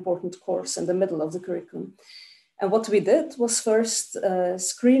important course in the middle of the curriculum. And what we did was first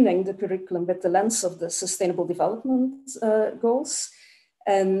screening the curriculum with the lens of the Sustainable Development Goals.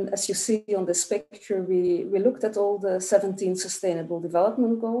 And as you see on this picture, we looked at all the 17 Sustainable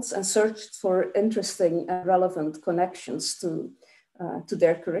Development Goals and searched for interesting and relevant connections to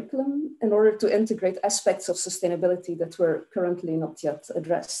their curriculum in order to integrate aspects of sustainability that were currently not yet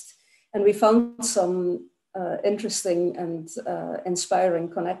addressed. And we found some interesting and inspiring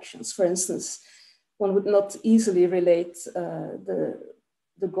connections. For instance, one would not easily relate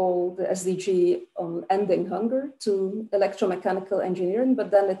the goal, the SDG on ending hunger to electromechanical engineering, but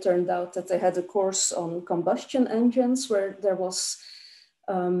then it turned out that they had a course on combustion engines where there was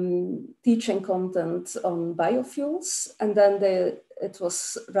teaching content on biofuels, and then it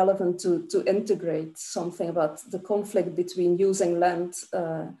was relevant to integrate something about the conflict between using land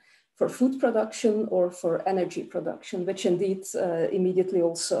for food production or for energy production, which indeed immediately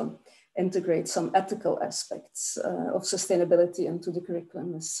also integrate some ethical aspects of sustainability into the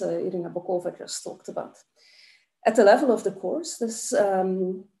curriculum, as Irina Bokova just talked about. At the level of the course, this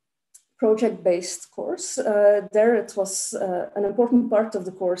project-based course, there it was an important part of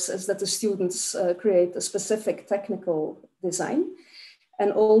the course is that the students create a specific technical design.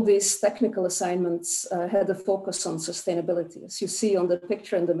 And all these technical assignments had a focus on sustainability. As you see on the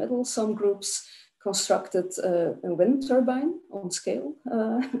picture in the middle, some groups constructed a wind turbine on scale,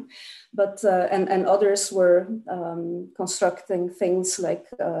 and others were constructing things like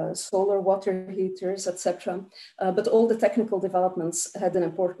solar water heaters, etc. But all the technical developments had an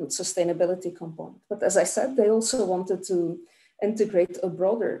important sustainability component. But as I said, they also wanted to integrate a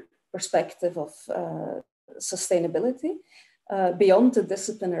broader perspective of sustainability beyond the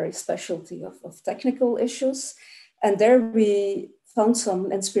disciplinary specialty of technical issues. And there we found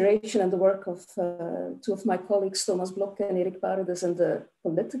some inspiration in the work of two of my colleagues, Thomas Block and Erik Paredes,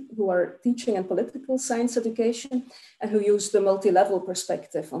 who are teaching in political science education and who use the multi-level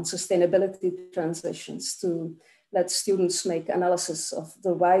perspective on sustainability transitions to let students make analysis of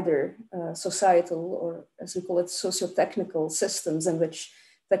the wider societal, or as we call it, socio-technical systems in which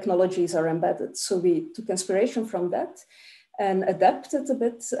technologies are embedded. So we took inspiration from that and adapted a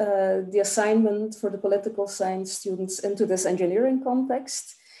bit the assignment for the political science students into this engineering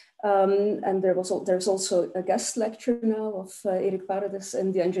context. And there's also a guest lecture now of Erik Paredes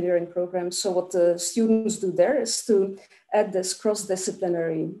in the engineering program. So what the students do there is to add this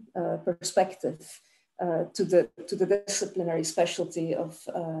cross-disciplinary perspective to the disciplinary specialty of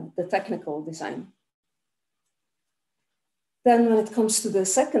the technical design. Then when it comes to the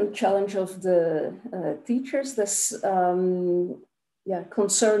second challenge of the teachers, this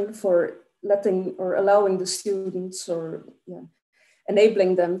concern for letting or allowing the students or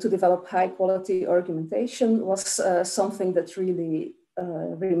enabling them to develop high quality argumentation was something that really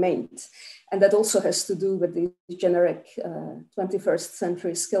remained. And that also has to do with the generic 21st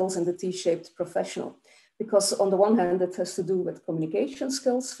century skills in the T-shaped professional. Because on the one hand, it has to do with communication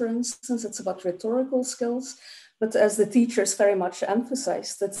skills, for instance, it's about rhetorical skills. But as the teachers very much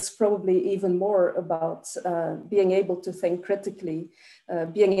emphasized, it's probably even more about being able to think critically,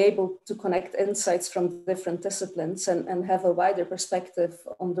 being able to connect insights from different disciplines and have a wider perspective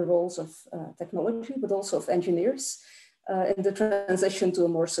on the roles of technology, but also of engineers in the transition to a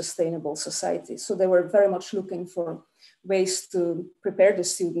more sustainable society. So they were very much looking for ways to prepare the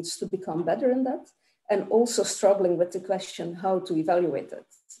students to become better in that, and also struggling with the question how to evaluate it,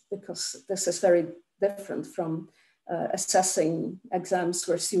 because this is very different from assessing exams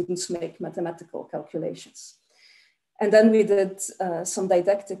where students make mathematical calculations. And then we did some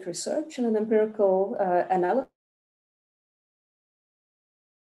didactic research and an empirical analysis.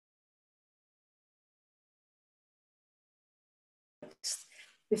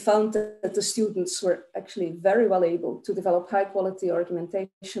 We found that the students were actually very well able to develop high quality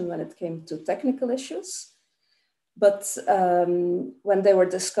argumentation when it came to technical issues. But when they were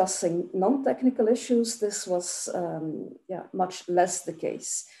discussing non-technical issues, this was much less the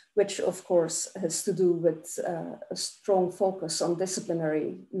case, which of course has to do with a strong focus on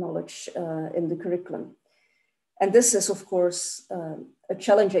disciplinary knowledge in the curriculum. And this is of course a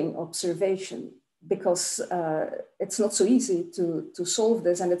challenging observation, because it's not so easy to solve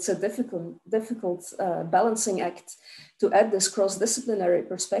this, and it's a difficult balancing act to add this cross-disciplinary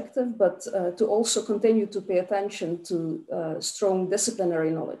perspective, but to also continue to pay attention to strong disciplinary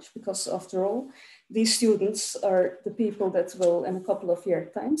knowledge, because after all, these students are the people that will, in a couple of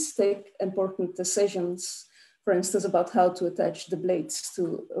years' times, take important decisions, for instance, about how to attach the blades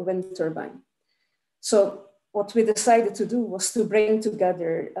to a wind turbine. So what we decided to do was to bring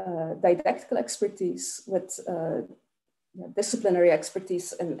together didactical expertise with disciplinary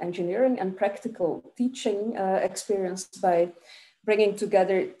expertise in engineering and practical teaching experience by bringing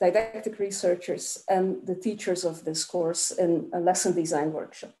together didactic researchers and the teachers of this course in a lesson design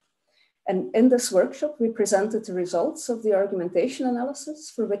workshop. And in this workshop, we presented the results of the argumentation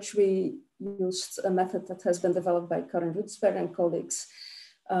analysis, for which we used a method that has been developed by Karin Rudsberg and colleagues.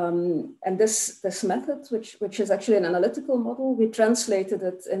 And this method, which is actually an analytical model, we translated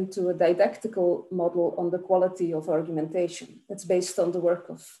it into a didactical model on the quality of argumentation. It's based on the work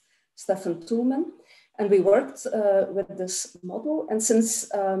of Stefan Toulmin. And we worked with this model. And since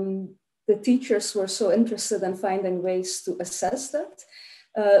the teachers were so interested in finding ways to assess that,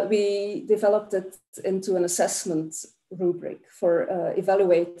 we developed it into an assessment rubric for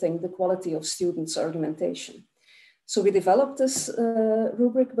evaluating the quality of students' argumentation. So we developed this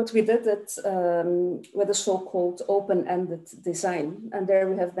rubric, but we did it with a so-called open-ended design. And there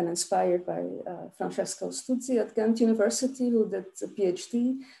we have been inspired by Francesco Stuzzi at Ghent University, who did a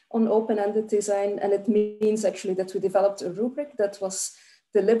PhD on open-ended design. And it means actually that we developed a rubric that was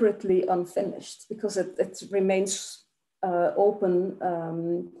deliberately unfinished because it remains open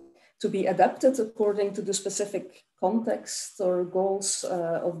to be adapted according to the specific context or goals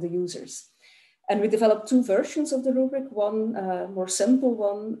of the users. And we developed two versions of the rubric, one more simple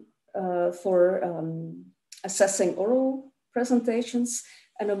one for assessing oral presentations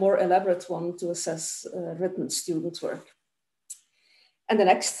and a more elaborate one to assess written student work. And the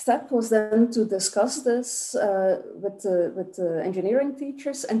next step was then to discuss this with the engineering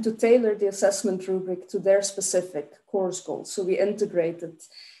teachers and to tailor the assessment rubric to their specific course goals. So we integrated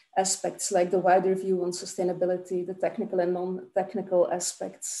aspects like the wider view on sustainability, the technical and non-technical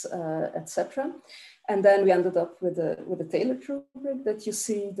aspects, etc. And then we ended up with a tailored rubric that you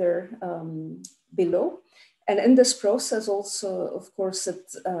see there below. And in this process also, of course,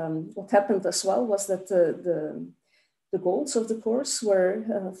 what happened as well was that the goals of the course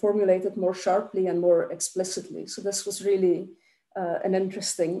were formulated more sharply and more explicitly. So this was really an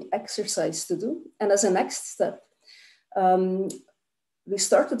interesting exercise to do. And as a next step, we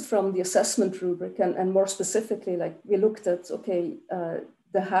started from the assessment rubric and more specifically, like we looked at, okay,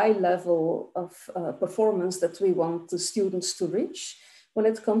 the high level of performance that we want the students to reach when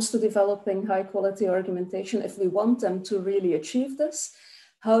it comes to developing high quality argumentation. If we want them to really achieve this,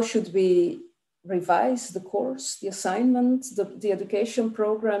 how should we revise the course, the assignment, the education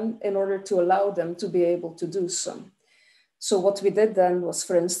program in order to allow them to be able to do so? So what we did then was,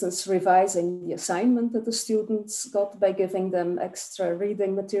 for instance, revising the assignment that the students got by giving them extra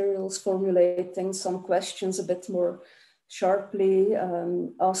reading materials, formulating some questions a bit more sharply,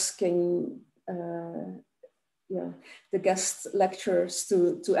 asking the guest lecturers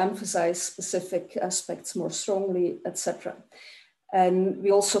to emphasize specific aspects more strongly, etc. And we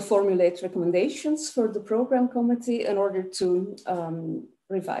also formulate recommendations for the program committee in order to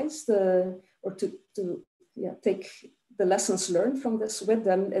revise take the lessons learned from this with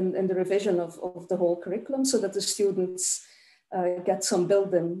them in the revision of the whole curriculum, so that the students get some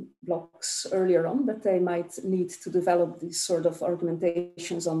building blocks earlier on that they might need to develop these sort of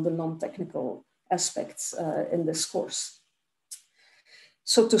argumentations on the non-technical aspects in this course.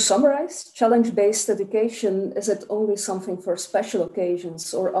 So to summarize, challenge-based education, is it only something for special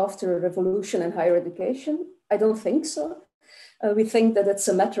occasions or after a revolution in higher education? I don't think so. We think that it's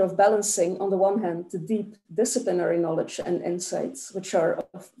a matter of balancing, on the one hand, the deep disciplinary knowledge and insights, which are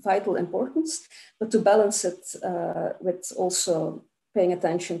of vital importance, but to balance it with also paying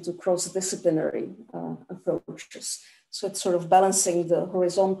attention to cross-disciplinary approaches. So it's sort of balancing the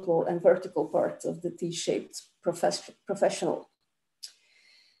horizontal and vertical part of the T-shaped professional.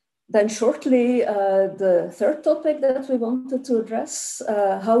 Then shortly, the third topic that we wanted to address,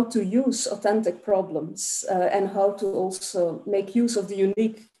 how to use authentic problems and how to also make use of the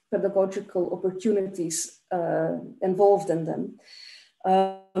unique pedagogical opportunities involved in them.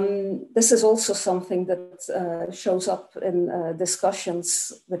 This is also something that shows up in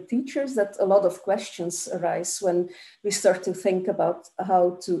discussions with teachers, that a lot of questions arise when we start to think about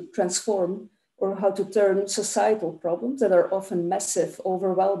how to transform or how to turn societal problems that are often massive,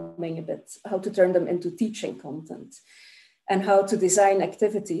 overwhelming a bit, how to turn them into teaching content, and how to design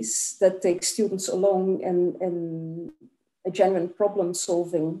activities that take students along in a genuine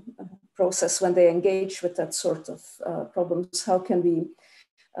problem-solving process when they engage with that sort of problems. How can we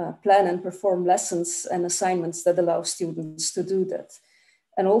plan and perform lessons and assignments that allow students to do that?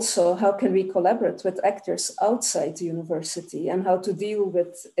 And also, how can we collaborate with actors outside the university, and how to deal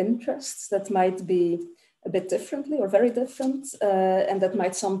with interests that might be a bit differently or very different, and that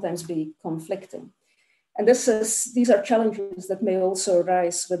might sometimes be conflicting. And these are challenges that may also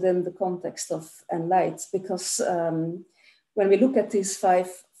arise within the context of Enlight, because when we look at these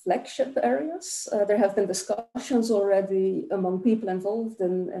 5 flagship areas, there have been discussions already among people involved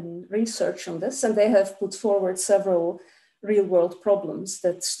in research on this, and they have put forward several real-world problems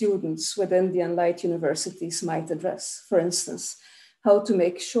that students within the Enlight universities might address. For instance, how to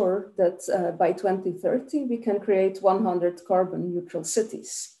make sure that by 2030 we can create 100 carbon-neutral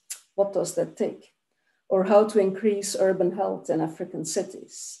cities. What does that take? Or how to increase urban health in African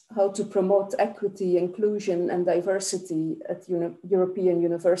cities? How to promote equity, inclusion, and diversity at European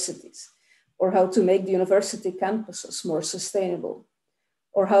universities? Or how to make the university campuses more sustainable?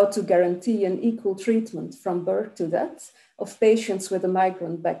 Or how to guarantee an equal treatment from birth to death of patients with a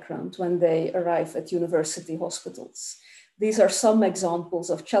migrant background when they arrive at university hospitals. These are some examples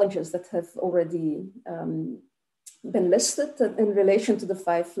of challenges that have already been listed in relation to the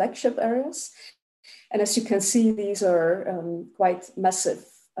 5 flagship areas. And as you can see, these are quite massive,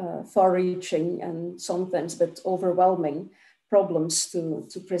 far-reaching, and sometimes a bit overwhelming problems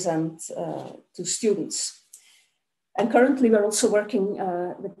to present to students. And currently, we're also working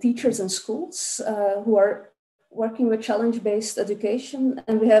with teachers in schools who are working with challenge-based education,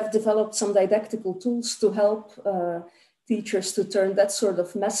 and we have developed some didactical tools to help teachers to turn that sort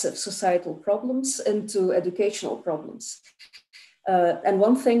of massive societal problems into educational problems. And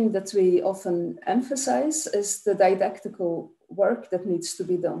one thing that we often emphasize is the didactical work that needs to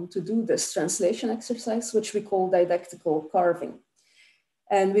be done to do this translation exercise, which we call didactical carving.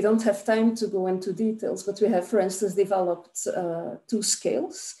 And we don't have time to go into details, but we have, for instance, developed 2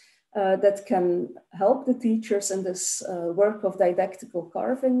 scales that can help the teachers in this work of didactical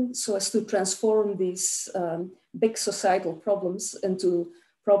carving so as to transform these big societal problems into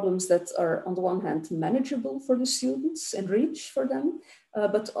problems that are, on the one hand, manageable for the students and reach for them,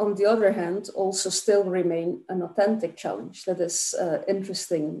 but on the other hand, also still remain an authentic challenge that is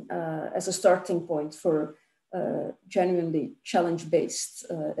interesting as a starting point for genuinely challenge-based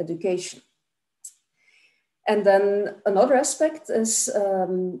education. And then another aspect is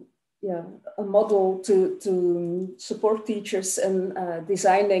a model to support teachers in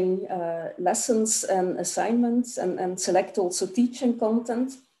designing lessons and assignments and select also teaching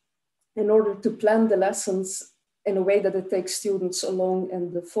content in order to plan the lessons in a way that it takes students along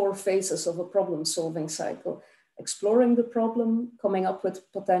in the 4 phases of a problem-solving cycle: exploring the problem, coming up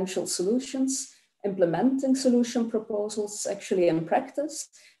with potential solutions, implementing solution proposals actually in practice,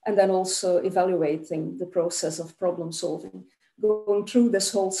 and then also evaluating the process of problem solving. Going through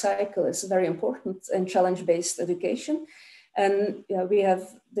this whole cycle is very important in challenge-based education. And we have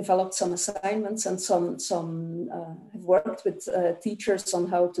developed some assignments and some have worked with teachers on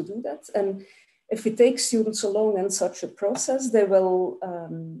how to do that. And if we take students along in such a process, they will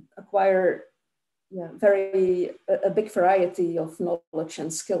acquire a big variety of knowledge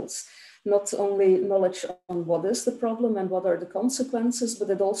and skills. Not only knowledge on what is the problem and what are the consequences, but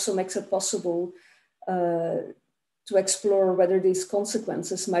it also makes it possible to explore whether these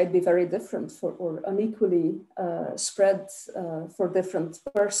consequences might be very different or unequally spread for different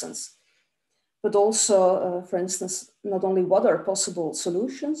persons. But also, for instance, not only what are possible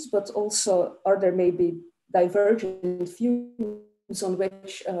solutions, but also are there maybe divergent views on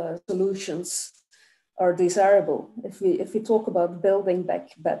which solutions are desirable. If we talk about building back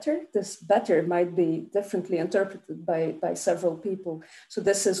better, this better might be differently interpreted by several people. So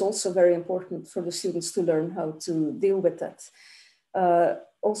this is also very important for the students to learn how to deal with that.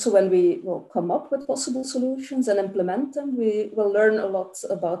 Also, when we will come up with possible solutions and implement them, we will learn a lot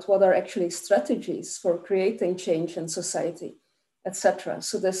about what are actually strategies for creating change in society, etc.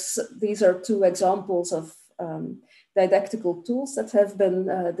 So these are 2 examples of didactical tools that have been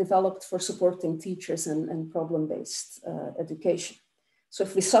developed for supporting teachers in problem-based education. So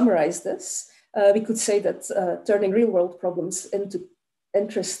if we summarize this, we could say that turning real-world problems into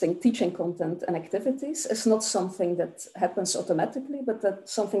interesting teaching content and activities is not something that happens automatically, but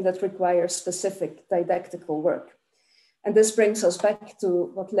that's something that requires specific didactical work. And this brings us back to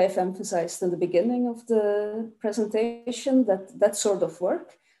what Leif emphasized in the beginning of the presentation, that sort of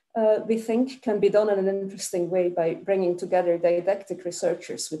work we think can be done in an interesting way by bringing together didactic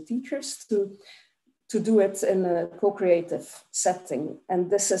researchers with teachers to do it in a co-creative setting. And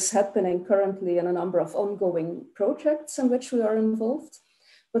this is happening currently in a number of ongoing projects in which we are involved.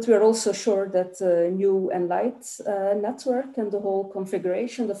 But we are also sure that the new Enlight network and the whole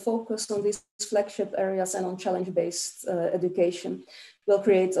configuration, the focus on these flagship areas and on challenge-based education will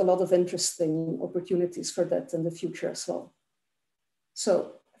create a lot of interesting opportunities for that in the future as well.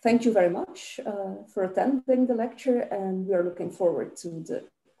 So thank you very much for attending the lecture, and we are looking forward to the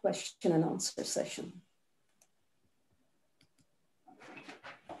question and answer session.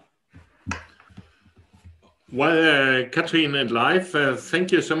 Well, Katrien and Leif,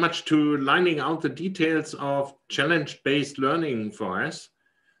 thank you so much to lining out the details of challenge-based learning for us.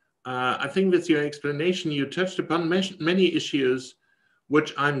 I think with your explanation, you touched upon many issues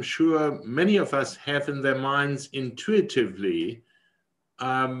which I'm sure many of us have in their minds intuitively.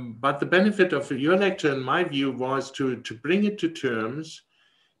 But the benefit of your lecture, in my view, was to bring it to terms,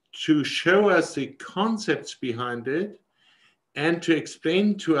 to show us the concepts behind it, and to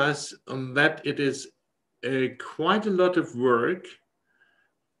explain to us that it is quite a lot of work,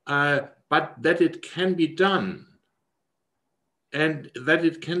 but that it can be done. And that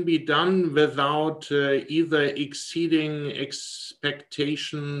it can be done without either exceeding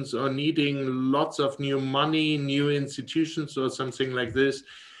expectations or needing lots of new money, new institutions or something like this.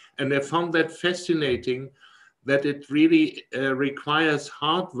 And I found that fascinating, that it really requires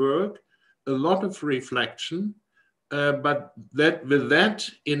hard work, a lot of reflection, but that with that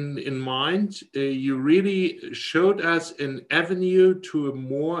in mind, you really showed us an avenue to a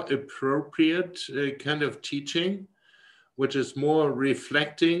more appropriate kind of teaching, which is more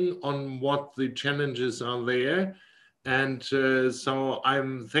reflecting on what the challenges are there. And so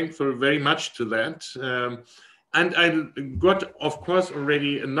I'm thankful very much to that. And I got, of course,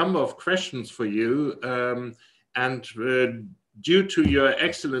 already a number of questions for you. Due to your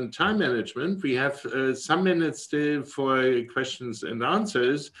excellent time management, we have some minutes still for questions and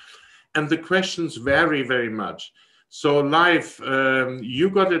answers. And the questions vary very much. So Leif, you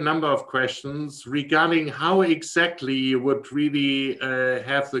got a number of questions regarding how exactly you would really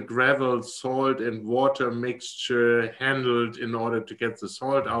have the gravel, salt, and water mixture handled in order to get the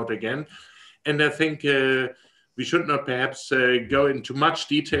salt out again. And I think we should not perhaps go into much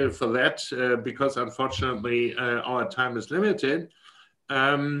detail for that because unfortunately our time is limited.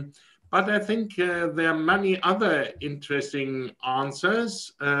 But I think there are many other interesting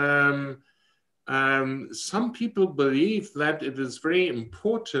answers. Some people believe that it is very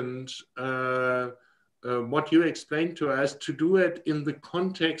important what you explained to us to do it in the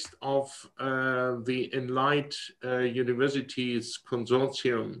context of the Enlight Universities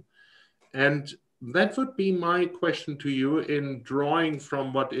Consortium. And that would be my question to you in drawing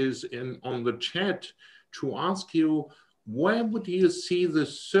from what is on the chat to ask you, where would you see the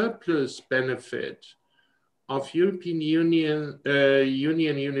surplus benefit of European Union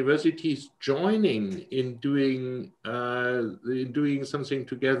universities joining in doing something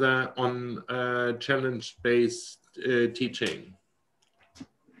together on challenge-based teaching?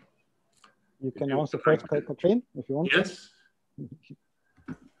 You can answer first, Katrien, if you want. Yes.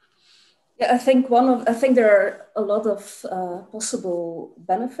 Yeah, I think there are a lot of possible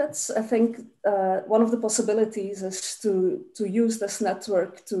benefits. I think one of the possibilities is to use this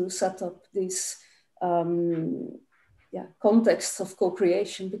network to set up these contexts of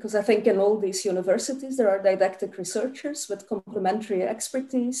co-creation, because I think in all these universities there are didactic researchers with complementary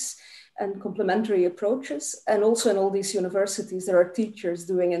expertise and complementary approaches, and also in all these universities there are teachers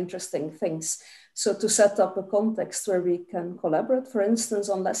doing interesting things. So to set up a context where we can collaborate, for instance,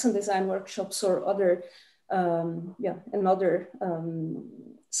 on lesson design workshops or other, in other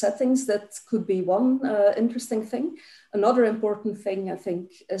settings, that could be one interesting thing. Another important thing, I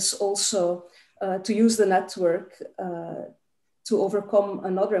think, is also to use the network to overcome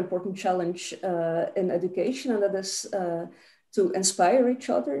another important challenge in education, and that is to inspire each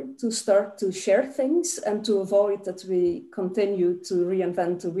other, to start to share things, and to avoid that we continue to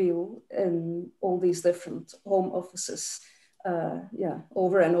reinvent the wheel in all these different home offices,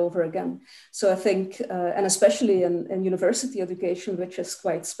 over and over again. So I think, and especially in university education, which is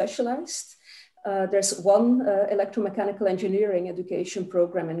quite specialized, there's one electromechanical engineering education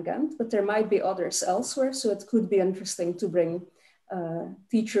program in Ghent, but there might be others elsewhere. So it could be interesting to bring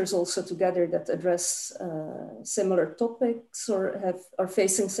teachers also together that address similar topics or are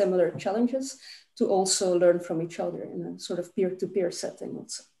facing similar challenges, to also learn from each other in a sort of peer-to-peer setting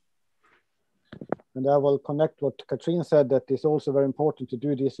also. And I will connect what Katrien said, that it's also very important to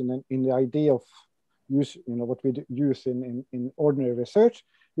do this in the idea of use, what we use in ordinary research,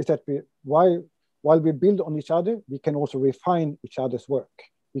 is that while we build on each other, we can also refine each other's work.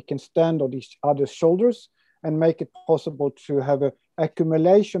 We can stand on each other's shoulders and make it possible to have an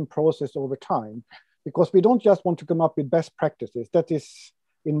accumulation process over time. Because we don't just want to come up with best practices. That is,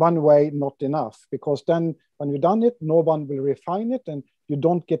 in one way, not enough. Because then when you've done it, no one will refine it and you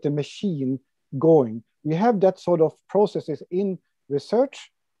don't get a machine going. We have that sort of processes in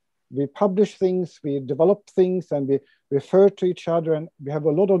research. We publish things, we develop things, and we refer to each other. And we have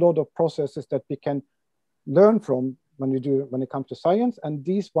a lot of processes that we can learn from when it comes to science. And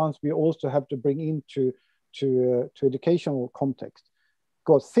these ones we also have to bring into to educational context.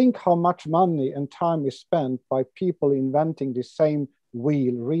 Because think how much money and time is spent by people inventing the same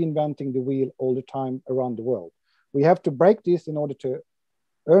wheel, reinventing the wheel all the time around the world. We have to break this in order to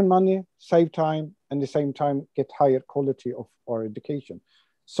earn money, save time, and at the same time get higher quality of our education.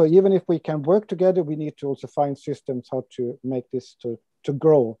 So even if we can work together, we need to also find systems how to make this to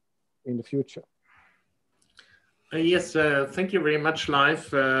grow in the future. Yes, thank you very much,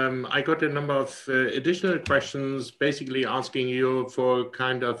 Leif. I got a number of additional questions, basically asking you for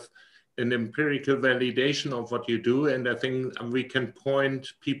kind of an empirical validation of what you do. And I think we can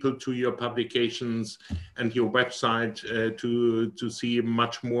point people to your publications and your website to see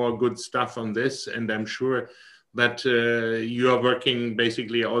much more good stuff on this. And I'm sure that you are working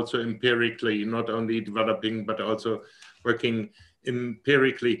basically also empirically, not only developing, but also working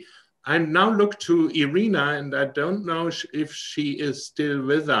empirically. I now look to Irina, and I don't know if she is still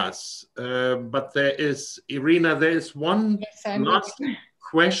with us, but there is, Irina, there is one last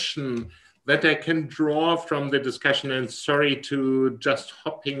question that I can draw from the discussion, and sorry to just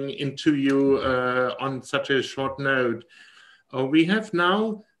hopping into you on such a short note. We have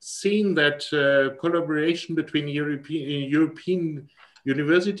now seen that collaboration between European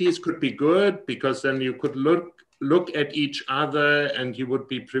universities could be good, because then you could look at each other and you would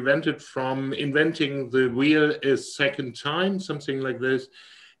be prevented from inventing the wheel a second time, something like this.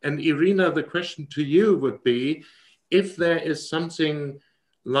 And Irina, the question to you would be, if there is something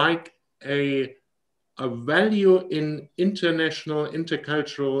like a value in international,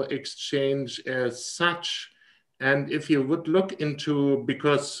 intercultural exchange as such, and if you would look into,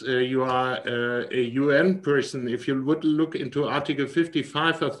 because you are a UN person, if you would look into Article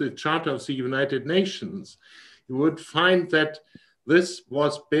 55 of the Charter of the United Nations, you would find that this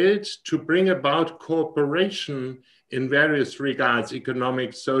was built to bring about cooperation in various regards,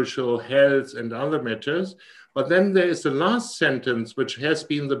 economic, social, health, and other matters. But then there is the last sentence, which has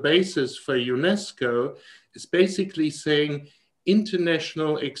been the basis for UNESCO, is basically saying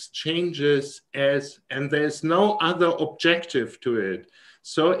international exchanges as, and there's no other objective to it.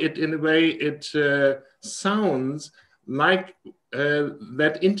 So it, in a way, it sounds like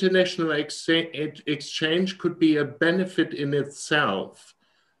that international exchange could be a benefit in itself.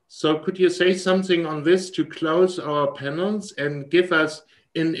 So could you say something on this to close our panels and give us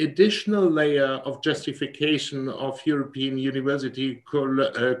an additional layer of justification of European university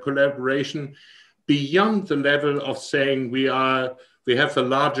collaboration beyond the level of saying we have a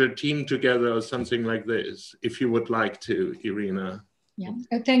larger team together or something like this, if you would like to, Irina? Yeah,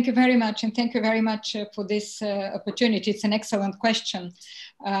 thank you very much. And thank you very much for this opportunity. It's an excellent question.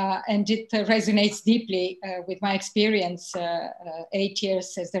 And it resonates deeply with my experience, 8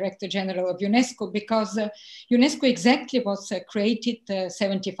 years as Director General of UNESCO, because UNESCO exactly was created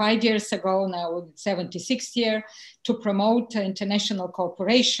 75 years ago, now 76th year, to promote international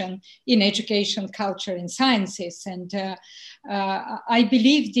cooperation in education, culture, and sciences. And I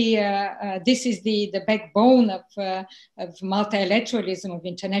believe this is the backbone of multilateralism, of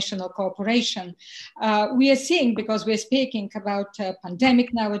international cooperation. We are seeing, because we're speaking about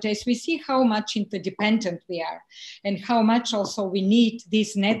pandemic nowadays, we see how much interdependent we are and how much also we need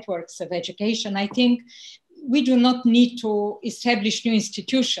these networks of education. I think we do not need to establish new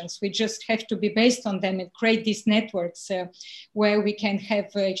institutions. We just have to be based on them and create these networks where we can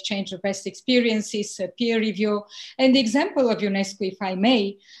have exchange of best experiences, peer review. And the example of UNESCO, if I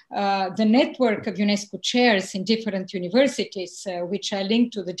may, the network of UNESCO chairs in different universities, which are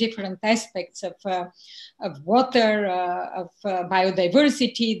linked to the different aspects of water, of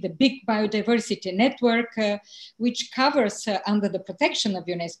biodiversity, the big biodiversity network, which covers under the protection of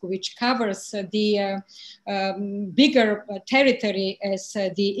UNESCO, which covers the bigger territory as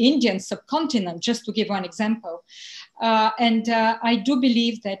the Indian subcontinent, just to give one example. And I do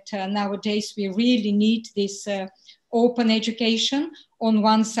believe that nowadays we really need this open education on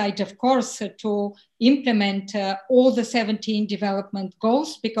one side, of course, to implement all the 17 development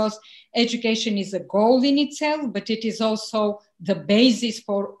goals, because education is a goal in itself, but it is also the basis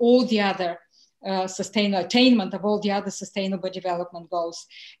for all the other sustainable attainment of all the other sustainable development goals.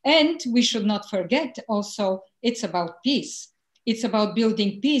 And we should not forget also, it's about peace. It's about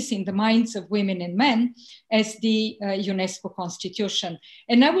building peace in the minds of women and men as the UNESCO Constitution.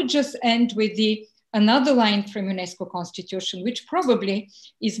 And I would just end with another line from UNESCO Constitution, which probably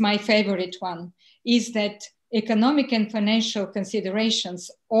is my favorite one, is that economic and financial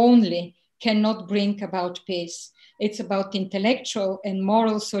considerations only cannot bring about peace. It's about intellectual and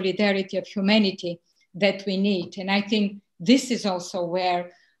moral solidarity of humanity that we need. And I think this is also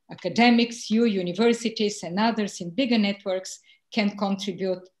where academics, universities, and others in bigger networks can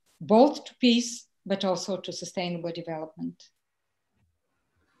contribute both to peace, but also to sustainable development.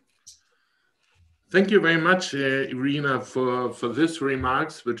 Thank you very much, Irina, for these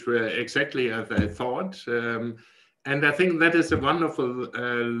remarks, which were exactly as I thought. And I think that is a wonderful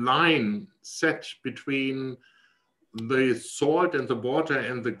line set between the salt and the water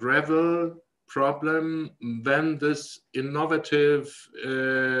and the gravel problem, then this innovative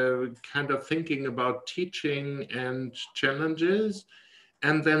kind of thinking about teaching and challenges,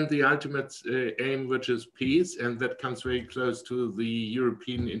 and then the ultimate aim, which is peace. And that comes very close to the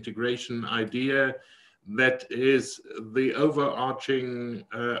European integration idea. That is the overarching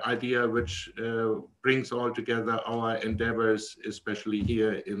idea which brings all together our endeavors, especially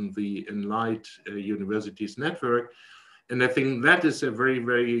here in the Enlight Universities Network. And I think that is a very,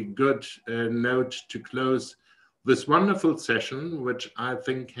 very good note to close this wonderful session, which I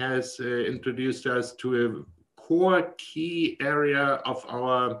think has introduced us to a core key area of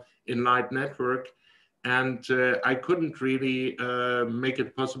our Enlight network. And I couldn't really make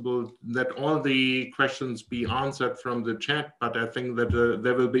it possible that all the questions be answered from the chat, but I think that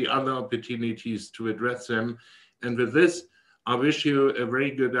there will be other opportunities to address them. And with this, I wish you a very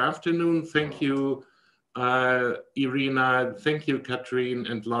good afternoon. Thank you, Irina. Thank you, Katrien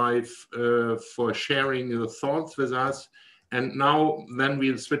and Leif, for sharing your thoughts with us. And now then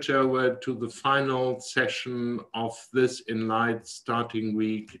we'll switch over to the final session of this Enlight starting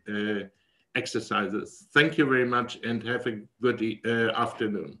week exercises. Thank you very much and have a good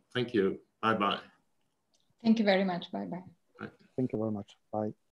afternoon. Thank you. Bye-bye. Thank you very much. Bye-bye. Thank you very much. Bye.